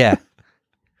 Yeah,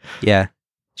 yeah.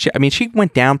 She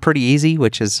went down pretty easy,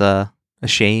 which is a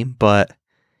shame. But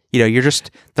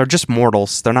they're just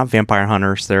mortals. They're not vampire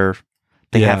hunters.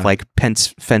 They have like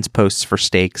fence posts for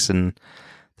stakes, and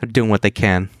they're doing what they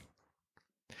can.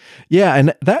 Yeah,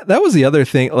 and that was the other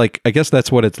thing. Like, I guess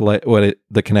that's what it's like.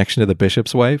 The connection to the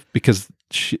bishop's wife, because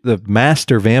the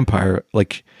master vampire,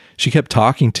 like, she kept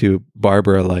talking to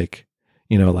Barbara, like,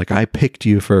 like, I picked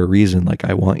you for a reason. Like,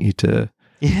 I want you to,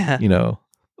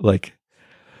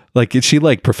 like is she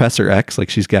like Professor X? Like,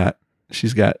 she's got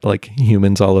like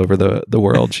humans all over the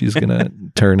world. She's gonna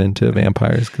turn into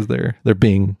vampires because they're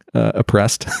being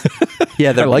oppressed.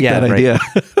 Yeah, I like that idea.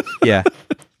 Yeah,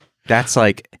 that's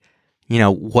like.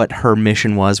 What her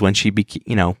mission was when she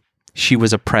became, she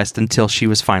was oppressed until she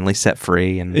was finally set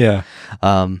free. And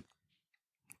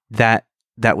that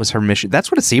was her mission.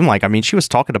 That's what it seemed like. I mean, she was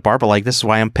talking to Barbara like, this is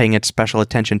why I'm paying special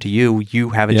attention to you. You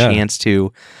have a chance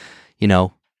to,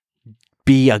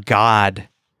 be a god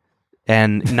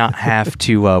and not have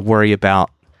to worry about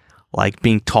like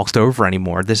being tossed over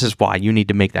anymore. This is why you need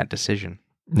to make that decision.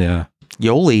 Yeah.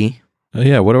 Yoli.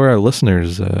 Yeah. What are our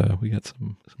listeners? We got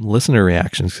some listener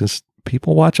reactions because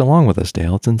people watch along with us,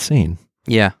 Dale. It's insane.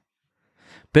 Yeah.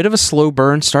 Bit of a slow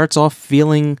burn. Starts off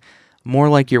feeling more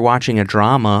like you're watching a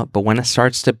drama, but when it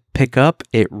starts to pick up,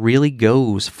 it really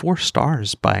goes. 4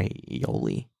 stars by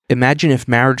Yoli. Imagine if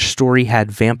Marriage Story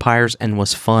had vampires and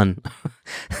was fun.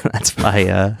 That's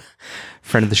by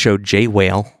friend of the show, Jay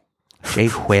Whale. Jay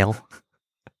Whale.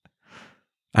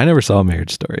 I never saw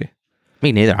Marriage Story.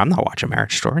 Me neither. I'm not watching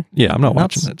Marriage Story. Yeah, I'm not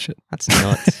watching that shit. That's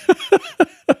nuts.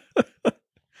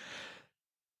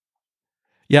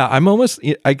 Yeah,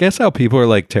 I guess how people are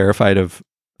like terrified of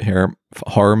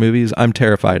horror movies. I'm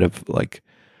terrified of like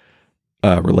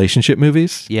relationship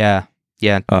movies. Yeah.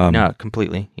 Yeah. No,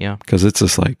 completely. Yeah. Because it's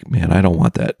just like, man, I don't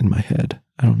want that in my head.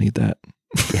 I don't need that.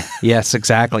 Yeah. Yes,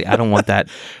 exactly. I don't want that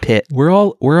pit. We're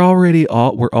all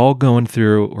going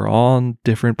through, we're all in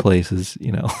different places,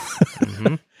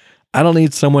 Mm-hmm. I don't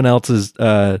need someone else's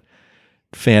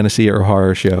fantasy or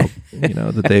horror show,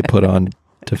 that they put on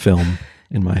to film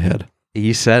in my head.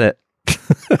 You said it.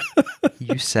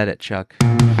 You said it, Chuck.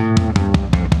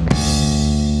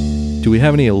 Do we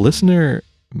have any listener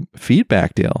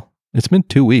feedback, Dale? It's been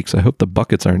 2 weeks. I hope the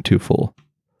buckets aren't too full.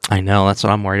 I know. That's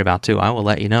what I'm worried about, too. I will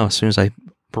let you know as soon as I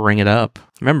bring it up.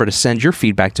 Remember to send your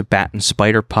feedback to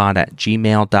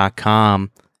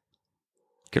batandspiderpod@gmail.com.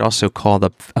 You could also call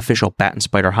the official Bat and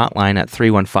Spider hotline at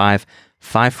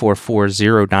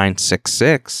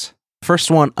 315-544-0966.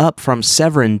 First one up from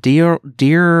Severin. Dear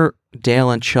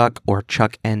Dale and Chuck, or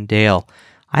Chuck and Dale.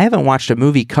 I haven't watched a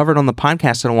movie covered on the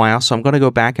podcast in a while, so I'm going to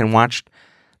go back and watch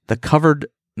the covered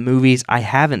movies I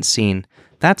haven't seen.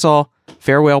 That's all.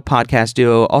 Farewell, podcast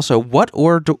duo. Also, what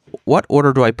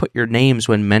order do I put your names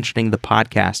when mentioning the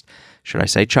podcast? Should I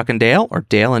say Chuck and Dale or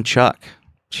Dale and Chuck?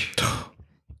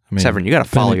 Severin, you got to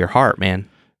follow your heart, man.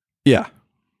 Yeah.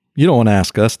 You don't want to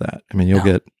ask us that. You'll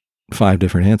get 5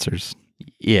 different answers.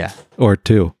 Yeah. Or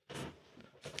 2.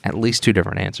 At least 2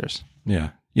 different answers. Yeah.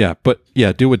 Yeah. But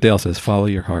yeah, do what Dale says. Follow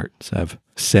your heart, Sev.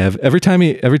 Every time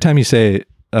you say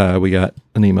we got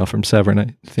an email from Severin,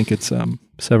 I think it's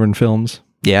Severin Films.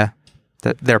 Yeah.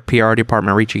 Their PR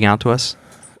department reaching out to us.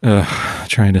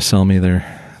 Trying to sell me their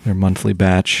monthly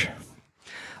batch.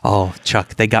 Oh,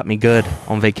 Chuck, they got me good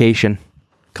on vacation.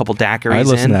 Couple daiquiris. I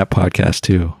listen to that podcast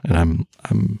too, and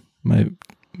I'm my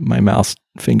mouse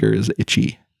finger is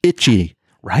itchy.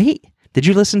 Right? Did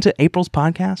you listen to April's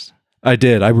podcast? I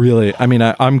did. I'm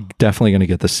definitely going to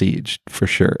get The Siege for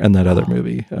sure, and that other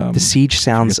movie. The Siege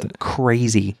sounds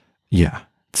crazy. Yeah,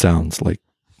 it sounds like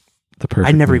the perfect.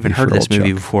 I'd never even heard this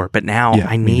movie before, but now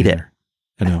I need it.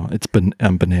 I know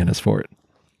I'm bananas for it.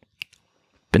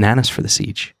 Bananas for The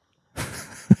Siege.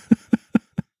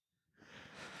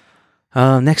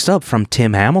 Next up from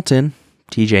Tim Hamilton,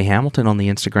 TJ Hamilton on the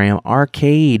Instagram,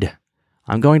 Arcade.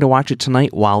 I'm going to watch it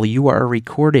tonight while you are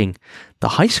recording. The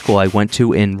high school I went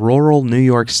to in rural New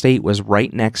York State was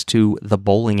right next to the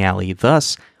bowling alley.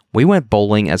 Thus, we went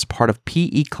bowling as part of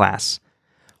PE class.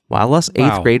 While us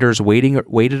 8th graders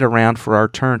waited around for our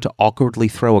turn to awkwardly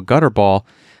throw a gutter ball,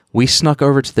 we snuck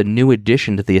over to the new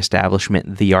addition to the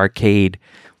establishment, the Arcade.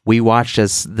 We watched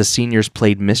as the seniors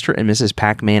played Mr. and Mrs.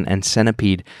 Pac-Man and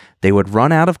Centipede. They would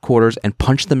run out of quarters and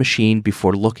punch the machine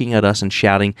before looking at us and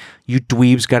shouting, "You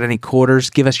dweebs got any quarters?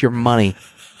 Give us your money."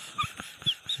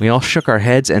 We all shook our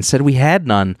heads and said we had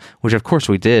none, which of course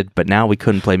we did, but now we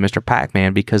couldn't play Mr.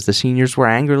 Pac-Man because the seniors were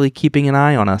angrily keeping an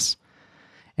eye on us.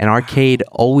 An arcade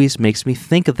always makes me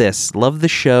think of this. Love the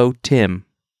show, Tim.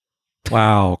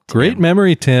 Wow. Great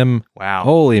memory, Tim. Wow.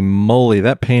 Holy moly.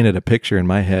 That painted a picture in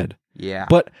my head. Yeah.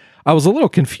 But I was a little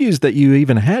confused that you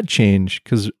even had change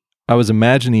because I was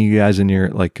imagining you guys in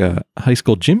your high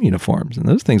school gym uniforms, and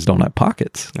those things don't have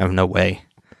pockets. Oh, no way.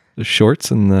 The shorts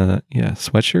and the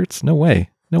sweatshirts? No way.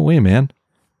 No way, man.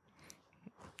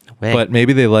 No way. But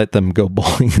maybe they let them go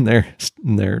bowling in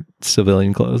their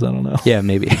civilian clothes. I don't know. Yeah,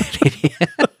 maybe.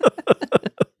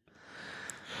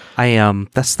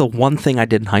 That's the one thing I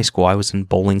did in high school. I was in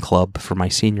bowling club for my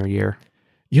senior year.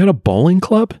 You had a bowling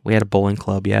club? We had a bowling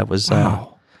club. Yeah, it was.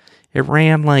 Wow. It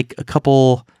ran like a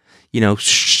couple,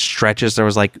 stretches. There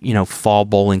was fall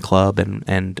bowling club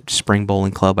and spring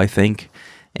bowling club, I think.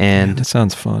 And that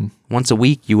sounds fun. Once a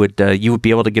week, you would be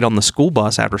able to get on the school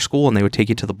bus after school, and they would take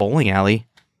you to the bowling alley.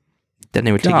 Then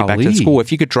they would take you back to the school.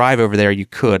 If you could drive over there, you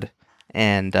could.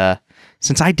 And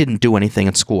since I didn't do anything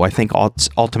in school, I think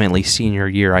ultimately senior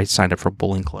year, I signed up for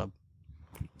bowling club.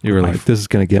 You were like, this is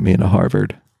going to get me into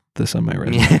Harvard. This on my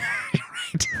resume. Yeah,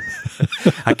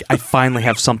 right. I finally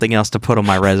have something else to put on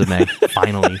my resume.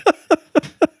 Finally.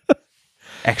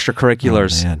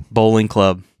 Extracurriculars, bowling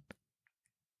club.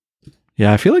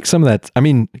 Yeah, I feel like some of that,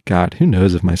 God, who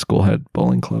knows if my school had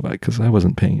bowling club, because I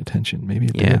wasn't paying attention. Maybe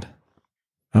it did.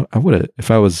 I would have, if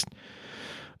I was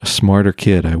a smarter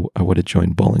kid, I would have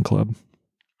joined bowling club.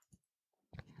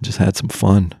 Just had some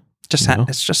fun.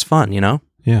 It's just fun,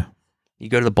 Yeah. You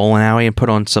go to the bowling alley and put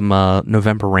on some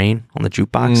November Rain on the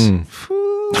jukebox.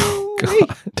 Oh,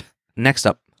 God. Next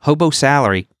up, Hobo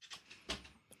Salary.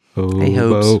 Hobo. Hey,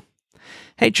 Hobes.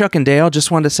 Hey, Chuck and Dale.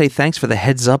 Just wanted to say thanks for the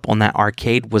heads up on that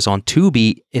arcade was on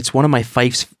Tubi. It's one of my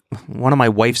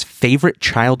wife's favorite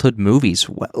childhood movies.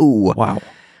 Whoa. Wow.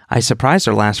 I surprised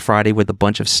her last Friday with a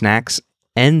bunch of snacks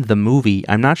and the movie.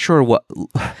 I'm not sure what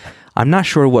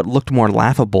looked more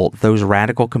laughable, those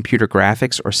radical computer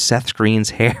graphics or Seth Green's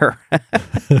hair.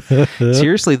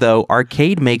 Seriously though,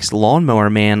 Arcade makes Lawnmower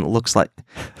Man look like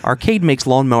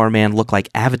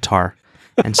Avatar.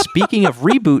 And speaking of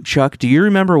Reboot, Chuck, do you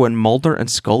remember when Mulder and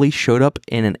Scully showed up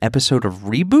in an episode of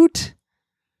Reboot?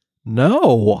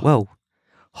 No. Whoa.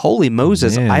 Holy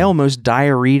Moses, man. I almost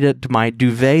diarrheaed my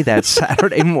duvet that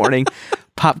Saturday morning.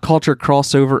 Pop culture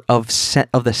crossover of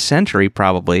the century,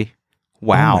 probably.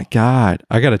 Wow. Oh my God.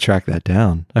 I got to track that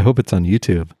down. I hope it's on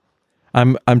YouTube.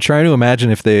 I'm trying to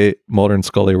imagine if Mulder and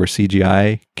Scully were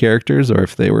CGI characters or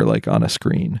if they were like on a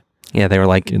screen. Yeah, they were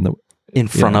like in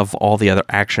front of all the other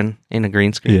action in a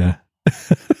green screen. Yeah.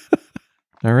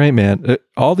 All right, man.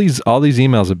 All these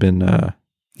emails have been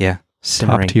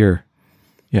simmering. Top tier.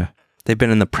 Yeah. They've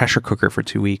been in the pressure cooker for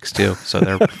 2 weeks too, so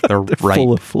they're right.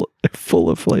 They're full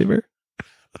of flavor.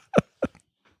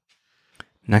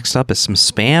 Next up is some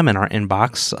spam in our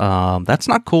inbox. That's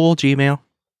not cool, Gmail.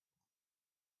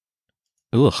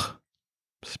 Ugh.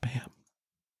 Spam.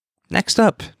 Next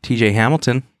up, TJ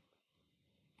Hamilton.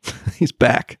 He's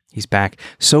back.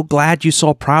 So glad you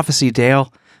saw Prophecy,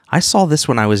 Dale. I saw this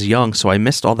when I was young, so I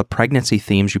missed all the pregnancy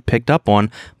themes you picked up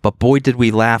on, but boy did we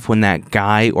laugh when that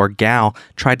guy or gal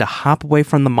tried to hop away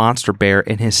from the monster bear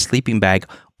in his sleeping bag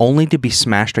only to be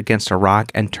smashed against a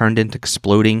rock and turned into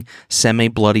exploding,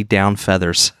 semi-bloody down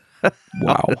feathers.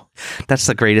 Wow. That's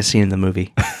the greatest scene in the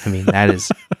movie. That is...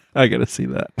 I gotta see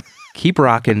that. Keep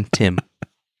rocking, Tim.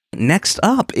 Next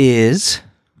up is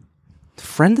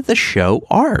friend of the show,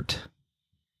 Art.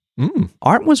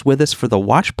 Art was with us for the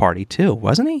watch party too,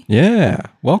 wasn't he? Yeah.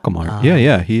 Welcome, Art.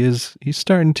 Yeah. He is. He's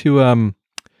starting to.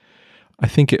 I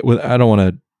think I don't want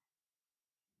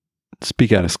to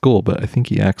speak out of school, but I think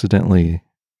he accidentally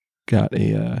got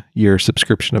a year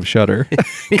subscription of Shudder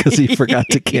because he forgot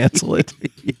to cancel it.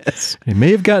 Yes. He may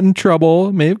have gotten in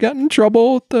trouble. With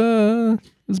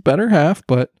his better half,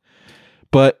 but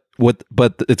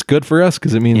it's good for us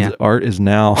because it means Art is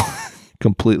now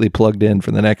completely plugged in for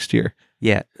the next year.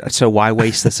 Yeah, so why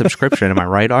waste the subscription? Am I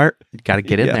right, Art? Got to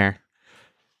get in there.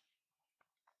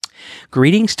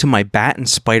 Greetings to my bat and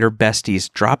spider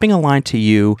besties. Dropping a line to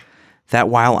you that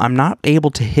while I'm not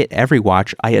able to hit every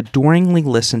watch, I adoringly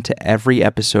listen to every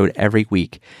episode every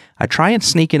week. I try and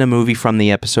sneak in a movie from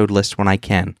the episode list when I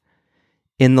can.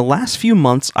 In the last few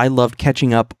months, I loved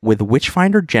catching up with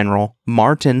Witchfinder General,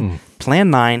 Martin, Plan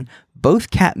 9,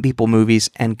 both Cat People movies,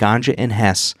 and Ganja and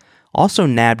Hess. Also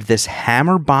nabbed this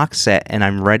Hammer box set, and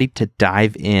I'm ready to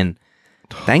dive in.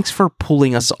 Thanks for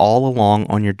pulling us all along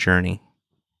on your journey.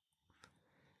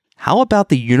 How about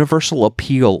the universal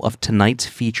appeal of tonight's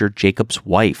feature, Jacob's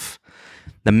Wife?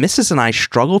 The missus and I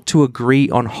struggled to agree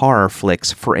on horror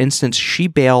flicks. For instance, she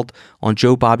bailed on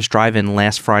Joe Bob's Drive-In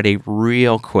last Friday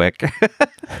real quick.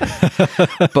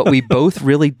 But we both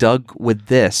really dug with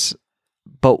this.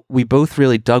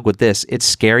 It's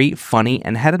scary, funny,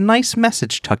 and had a nice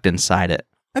message tucked inside it.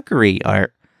 Agree,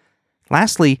 Art.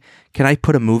 Lastly, can I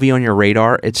put a movie on your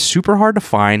radar? It's super hard to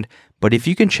find, but if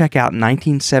you can check out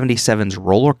 1977's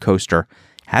Roller Coaster.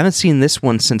 Haven't seen this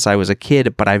one since I was a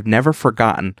kid, but I've never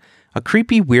forgotten. A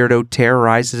creepy weirdo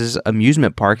terrorizes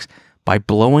amusement parks by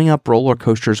blowing up roller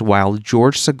coasters while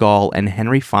George Segal and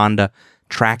Henry Fonda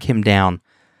track him down.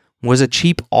 Was a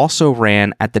cheap also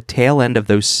ran at the tail end of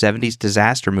those 70s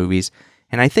disaster movies,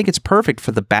 and I think it's perfect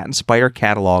for the Bat and Spider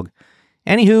catalog.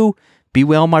 Anywho, be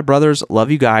well, my brothers.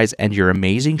 Love you guys and your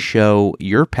amazing show.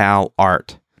 Your pal,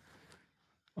 Art.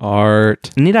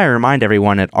 Need I remind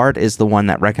everyone that Art is the one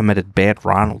that recommended Bad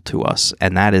Ronald to us,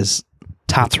 and that is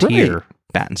top tier. Right.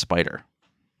 Bat and Spider.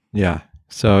 Yeah.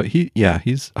 So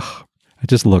he's. I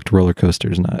just looked. Roller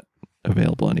Coaster's not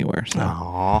available anywhere. So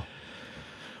Aww.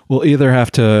 We'll either have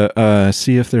to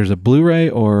see if there's a Blu-ray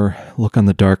or look on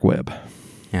the dark web.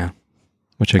 Yeah.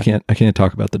 Which I can't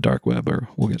talk about the dark web or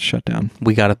we'll get shut down.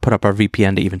 We got to put up our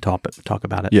VPN to even talk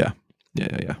about it. Yeah.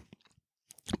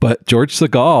 But George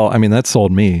Segal, I mean, that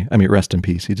sold me. I mean, rest in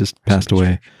peace. He just passed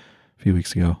away a few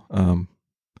weeks ago.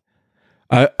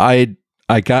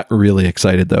 I got really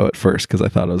excited though at first because I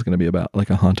thought it was going to be about like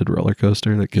a haunted roller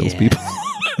coaster that kills people.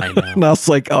 I know. And I was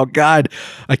like, oh God,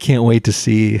 I can't wait to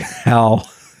see how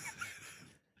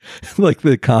like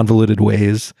the convoluted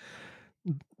ways,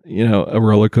 a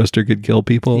roller coaster could kill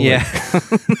people. Yeah.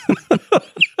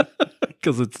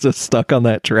 Because it's just stuck on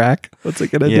that track. What's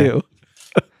it going to do?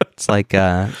 It's like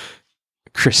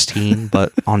Christine,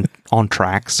 but on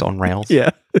tracks, on rails. Yeah.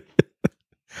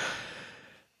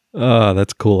 Oh,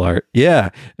 that's cool, Art. Yeah,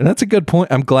 and that's a good point.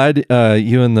 I'm glad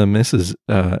you and the missus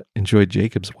enjoyed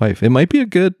Jacob's Wife. It might be a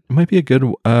good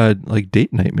like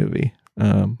date night movie.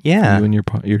 Yeah, you and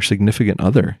your significant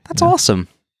other. That's awesome.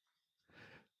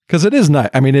 Because it is nice.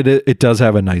 I mean, it does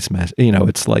have a nice mess.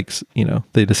 It's like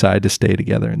they decide to stay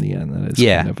together in the end. That is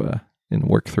kind of and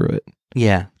work through it.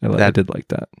 Yeah, I did like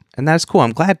that, and that's cool.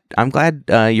 I'm glad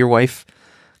your wife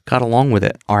got along with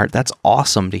it, Art. That's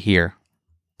awesome to hear.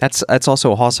 That's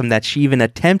also awesome that she even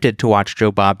attempted to watch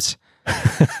Joe Bob's.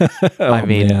 I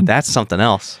mean, man. That's something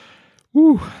else.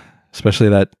 Woo. Especially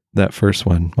that first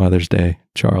one, Mother's Day,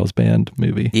 Charles Band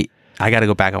movie. I got to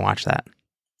go back and watch that.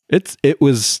 It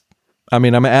was. I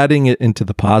mean, I'm adding it into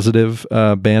the positive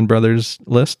Band Brothers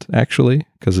list actually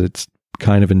because it's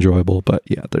kind of enjoyable. But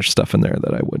yeah, there's stuff in there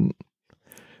that I wouldn't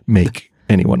make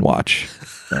anyone watch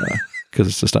because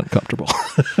it's just uncomfortable.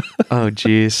 Oh,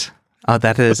 geez. Oh,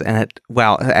 that is, and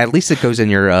at least it goes in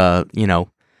your,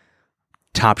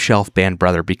 top shelf Band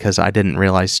Brother because I didn't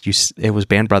realize it was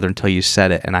Band Brother until you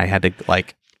said it, and I had to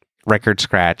record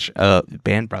scratch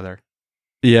Band Brother.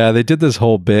 Yeah, they did this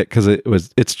whole bit because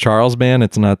it's Charles Band.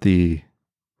 It's not the.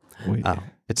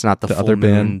 It's not the other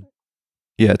band.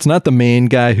 Yeah, it's not the main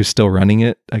guy who's still running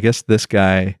it. I guess this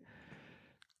guy.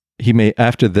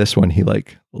 After this one he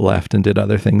left and did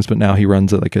other things, but now he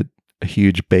runs a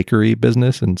huge bakery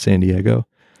business in San Diego.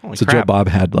 Holy so crap. Joe Bob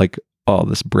had all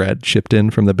this bread shipped in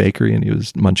from the bakery and he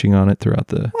was munching on it throughout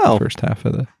the first half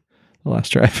of the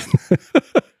last drive.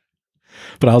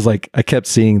 But I was I kept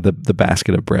seeing the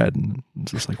basket of bread and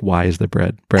it's just why is there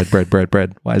bread?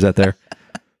 Bread. Why is that there?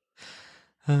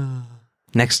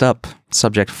 Next up,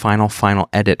 subject final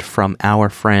edit from our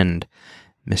friend,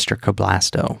 Mr.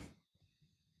 Cablasto.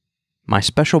 My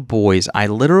special boys, I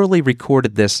literally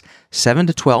recorded this 7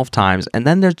 to 12 times and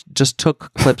then just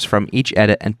took clips from each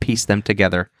edit and pieced them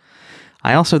together.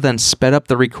 I also then sped up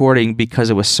the recording because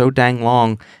it was so dang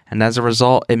long, and as a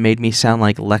result, it made me sound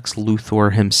like Lex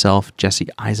Luthor himself, Jesse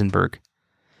Eisenberg.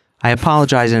 I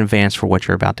apologize in advance for what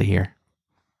you're about to hear.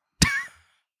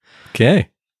 Okay.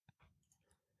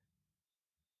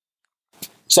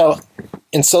 So,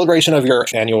 in celebration of your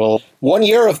annual 1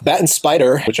 year of Bat and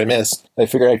Spider, which I missed, I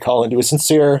figured I'd call and do a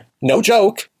sincere, no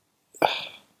joke,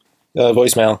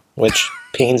 voicemail, which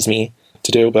pains me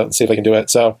to do, but let's see if I can do it.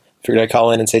 So, I figured I'd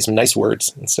call in and say some nice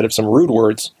words instead of some rude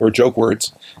words or joke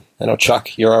words. I know,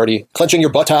 Chuck, you're already clenching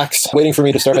your buttocks, waiting for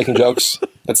me to start making jokes.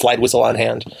 That slide whistle on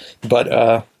hand.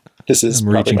 But this is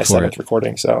probably my 7th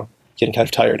recording, so getting kind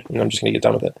of tired, and I'm just going to get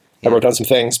done with it. I wrote down some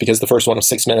things because the first one was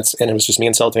 6 minutes, and it was just me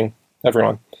insulting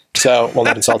everyone. So, well,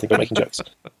 not insulting, but making jokes.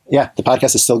 Yeah, the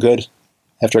podcast is still good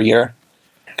after a year.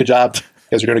 Good job. You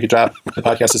guys are doing a good job. The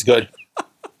podcast is good.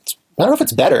 I don't know if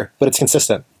it's better, but it's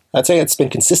consistent. I'd say it's been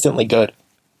consistently good.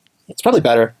 It's probably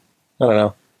better. I don't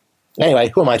know. Anyway,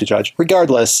 who am I to judge?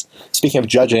 Regardless, speaking of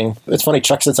judging, it's funny,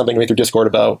 Chuck said something to me through Discord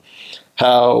about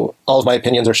how all of my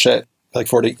opinions are shit. I look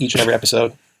forward to each and every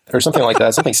episode. Or something like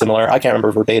that. Something similar. I can't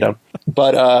remember verbatim.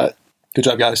 But good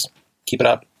job, guys. Keep it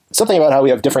up. Something about how we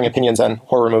have differing opinions on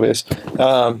horror movies.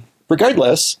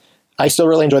 Regardless, I still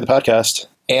really enjoy the podcast.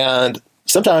 And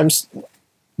sometimes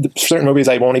certain movies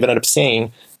I won't even end up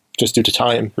seeing just due to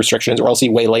time restrictions, or I'll see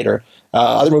way later.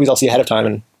 Other movies I'll see ahead of time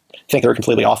and think they're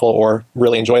completely awful or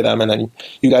really enjoy them. And then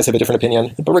you guys have a different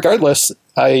opinion. But regardless,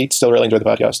 I still really enjoy the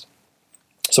podcast.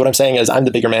 So what I'm saying is I'm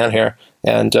the bigger man here.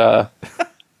 And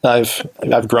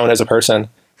I've grown as a person.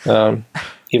 Even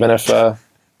if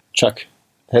Chuck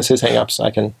has his hang-ups,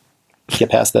 I can get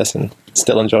past this and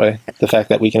still enjoy the fact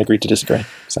that we can agree to disagree.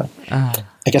 So I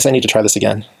guess I need to try this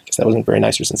again, because that wasn't very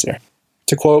nice or sincere.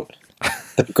 To quote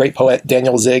the great poet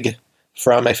Daniel Zig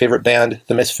from my favorite band,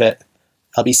 The Misfit,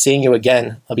 "I'll be seeing you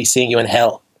again. I'll be seeing you in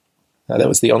hell." That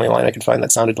was the only line I could find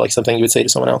that sounded like something you would say to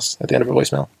someone else at the end of a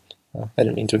voicemail. I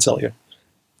didn't mean to insult you.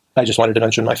 I just wanted to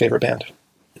mention my favorite band.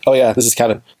 Oh yeah, this is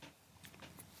Kevin.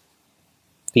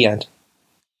 The end.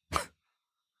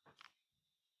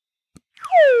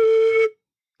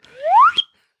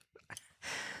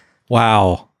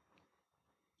 Wow.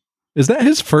 Is that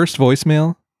his first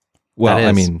voicemail? Well,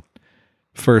 I mean,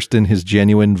 first in his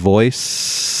genuine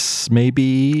voice,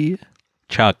 maybe.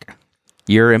 Chuck,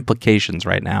 your implications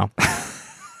right now.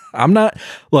 I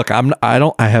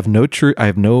have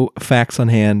no facts on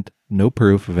hand, no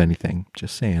proof of anything.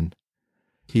 Just saying.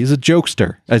 He's a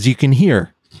jokester, as you can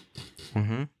hear.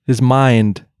 Mm-hmm. His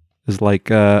mind is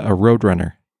like a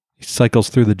roadrunner. He cycles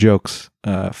through the jokes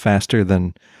faster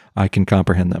than I can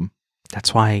comprehend them.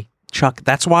 That's why, Chuck,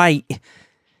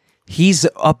 he's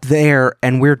up there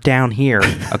and we're down here,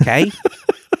 okay?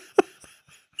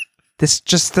 This is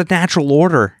just the natural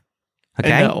order,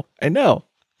 okay? I know.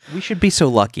 We should be so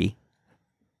lucky.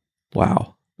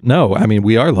 Wow. No, I mean,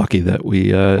 we are lucky that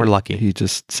we're lucky. He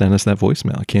just sent us that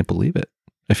voicemail. I can't believe it.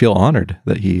 I feel honored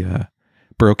that he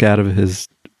broke out of his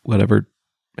whatever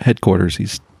headquarters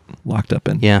he's locked up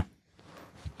in. Yeah.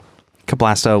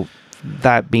 Cablasto,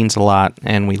 that means a lot,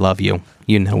 and we love you.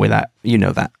 You know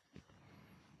that.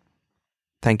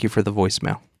 Thank you for the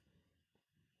voicemail.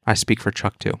 I speak for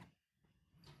Chuck, too.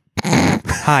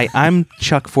 Hi, I'm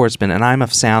Chuck Forsman, and I'm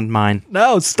of sound mind.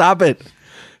 No, stop it.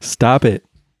 Stop it.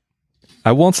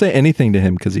 I won't say anything to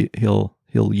him because he'll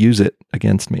use it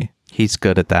against me. He's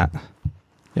good at that.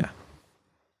 Yeah.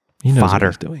 He knows what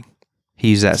he's doing. He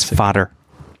uses that as fodder.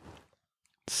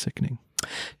 It's sickening.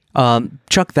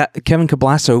 Chuck, that Kevin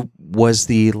Cablasso was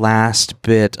the last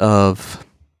bit of,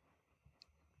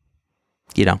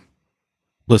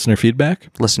 listener feedback?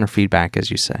 Listener feedback, as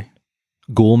you say.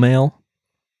 Ghoul mail?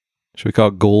 Should we call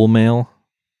it ghoul mail?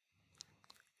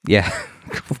 Yeah.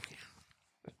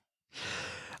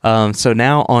 So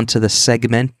now on to the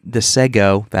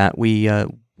sego that we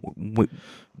what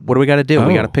do we got to do?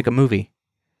 We got to pick a movie.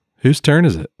 Whose turn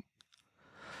is it?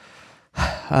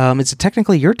 Is it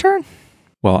technically your turn?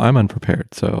 Well, I'm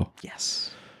unprepared, so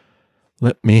yes.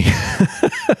 Let me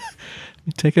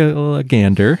take a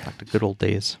gander. Like the good old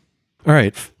days. All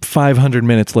right, 500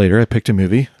 minutes later, I picked a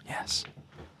movie. Yes.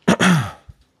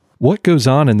 What goes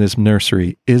on in this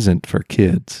nursery isn't for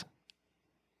kids.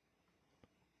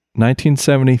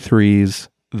 1973's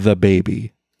The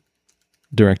Baby,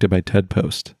 directed by Ted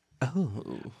Post. Oh.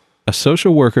 A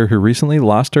social worker who recently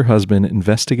lost her husband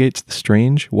investigates the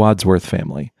strange Wadsworth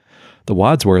family. The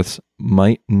Wadsworths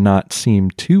might not seem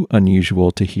too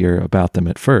unusual to hear about them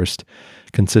at first,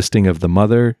 consisting of the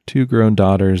mother, 2 grown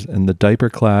daughters, and the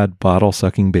diaper-clad,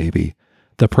 bottle-sucking baby.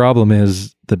 The problem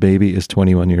is the baby is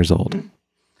 21 years old.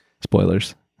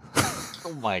 Spoilers.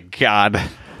 Oh my God.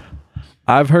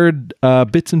 I've heard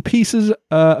bits and pieces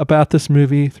about this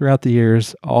movie throughout the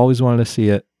years. Always wanted to see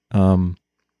it. And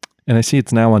I see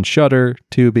it's now on Shudder,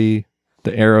 Tubi,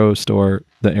 the Arrow store,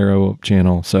 the Arrow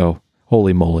channel. So,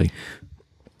 holy moly.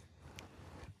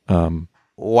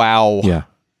 Wow. Yeah,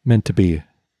 meant to be.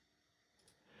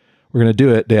 We're going to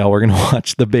do it, Dale. We're going to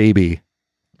watch The Baby.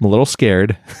 I'm a little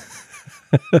scared.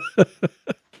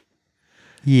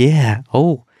 Yeah.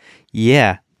 Oh,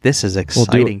 yeah. This is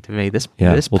exciting to me. This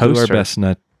we'll poster. Do our best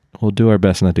not. We'll do our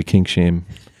best not to kink shame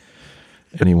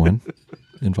anyone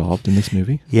involved in this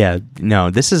movie. Yeah.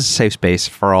 No, this is a safe space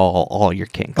for all your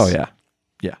kinks. Oh yeah,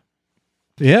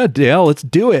 yeah, Dale. Let's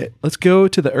do it. Let's go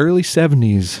to the early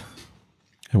 70s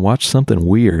and watch something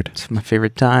weird. It's my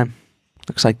favorite time.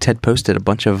 Looks like Ted Post did a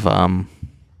bunch of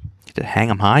he did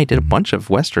Hang 'em High. Did a bunch of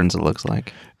westerns. It looks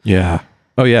like. Yeah.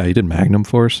 Oh, yeah. He did Magnum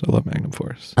Force. I love Magnum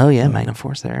Force. Oh, yeah. Magnum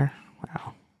Force there.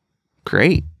 Wow.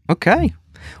 Great. Okay.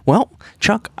 Well,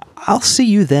 Chuck, I'll see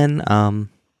you then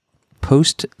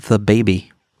post the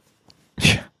baby.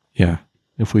 Yeah.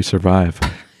 If we survive.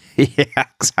 Yeah,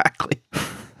 exactly.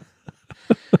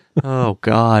 Oh,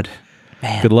 God.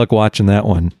 Man. Good luck watching that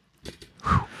one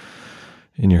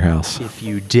in your house. If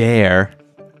you dare.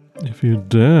 If you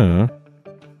dare.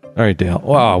 All right, Dale.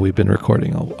 Wow, we've been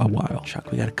recording a while.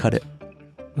 Chuck, we got to cut it.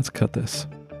 Let's cut this.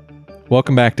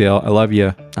 Welcome back, Dale. I love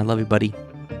you. I love you, buddy.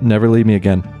 Never leave me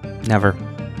again. Never.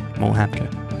 Won't happen.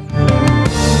 Okay.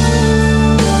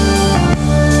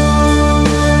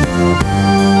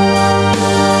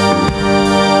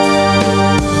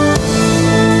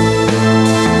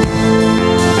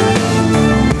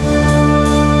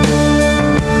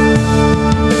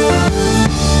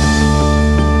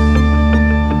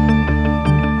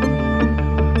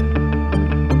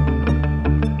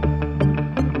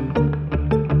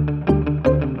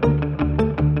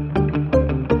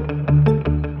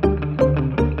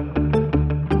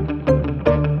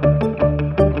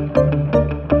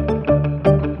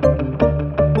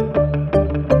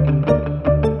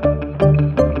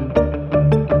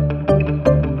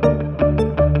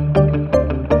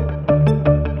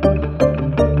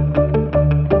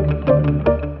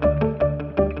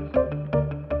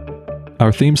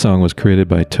 Our theme song was created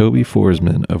by Toby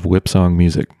Forsman of Whipsong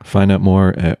Music. Find out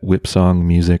more at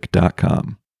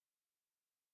whipsongmusic.com.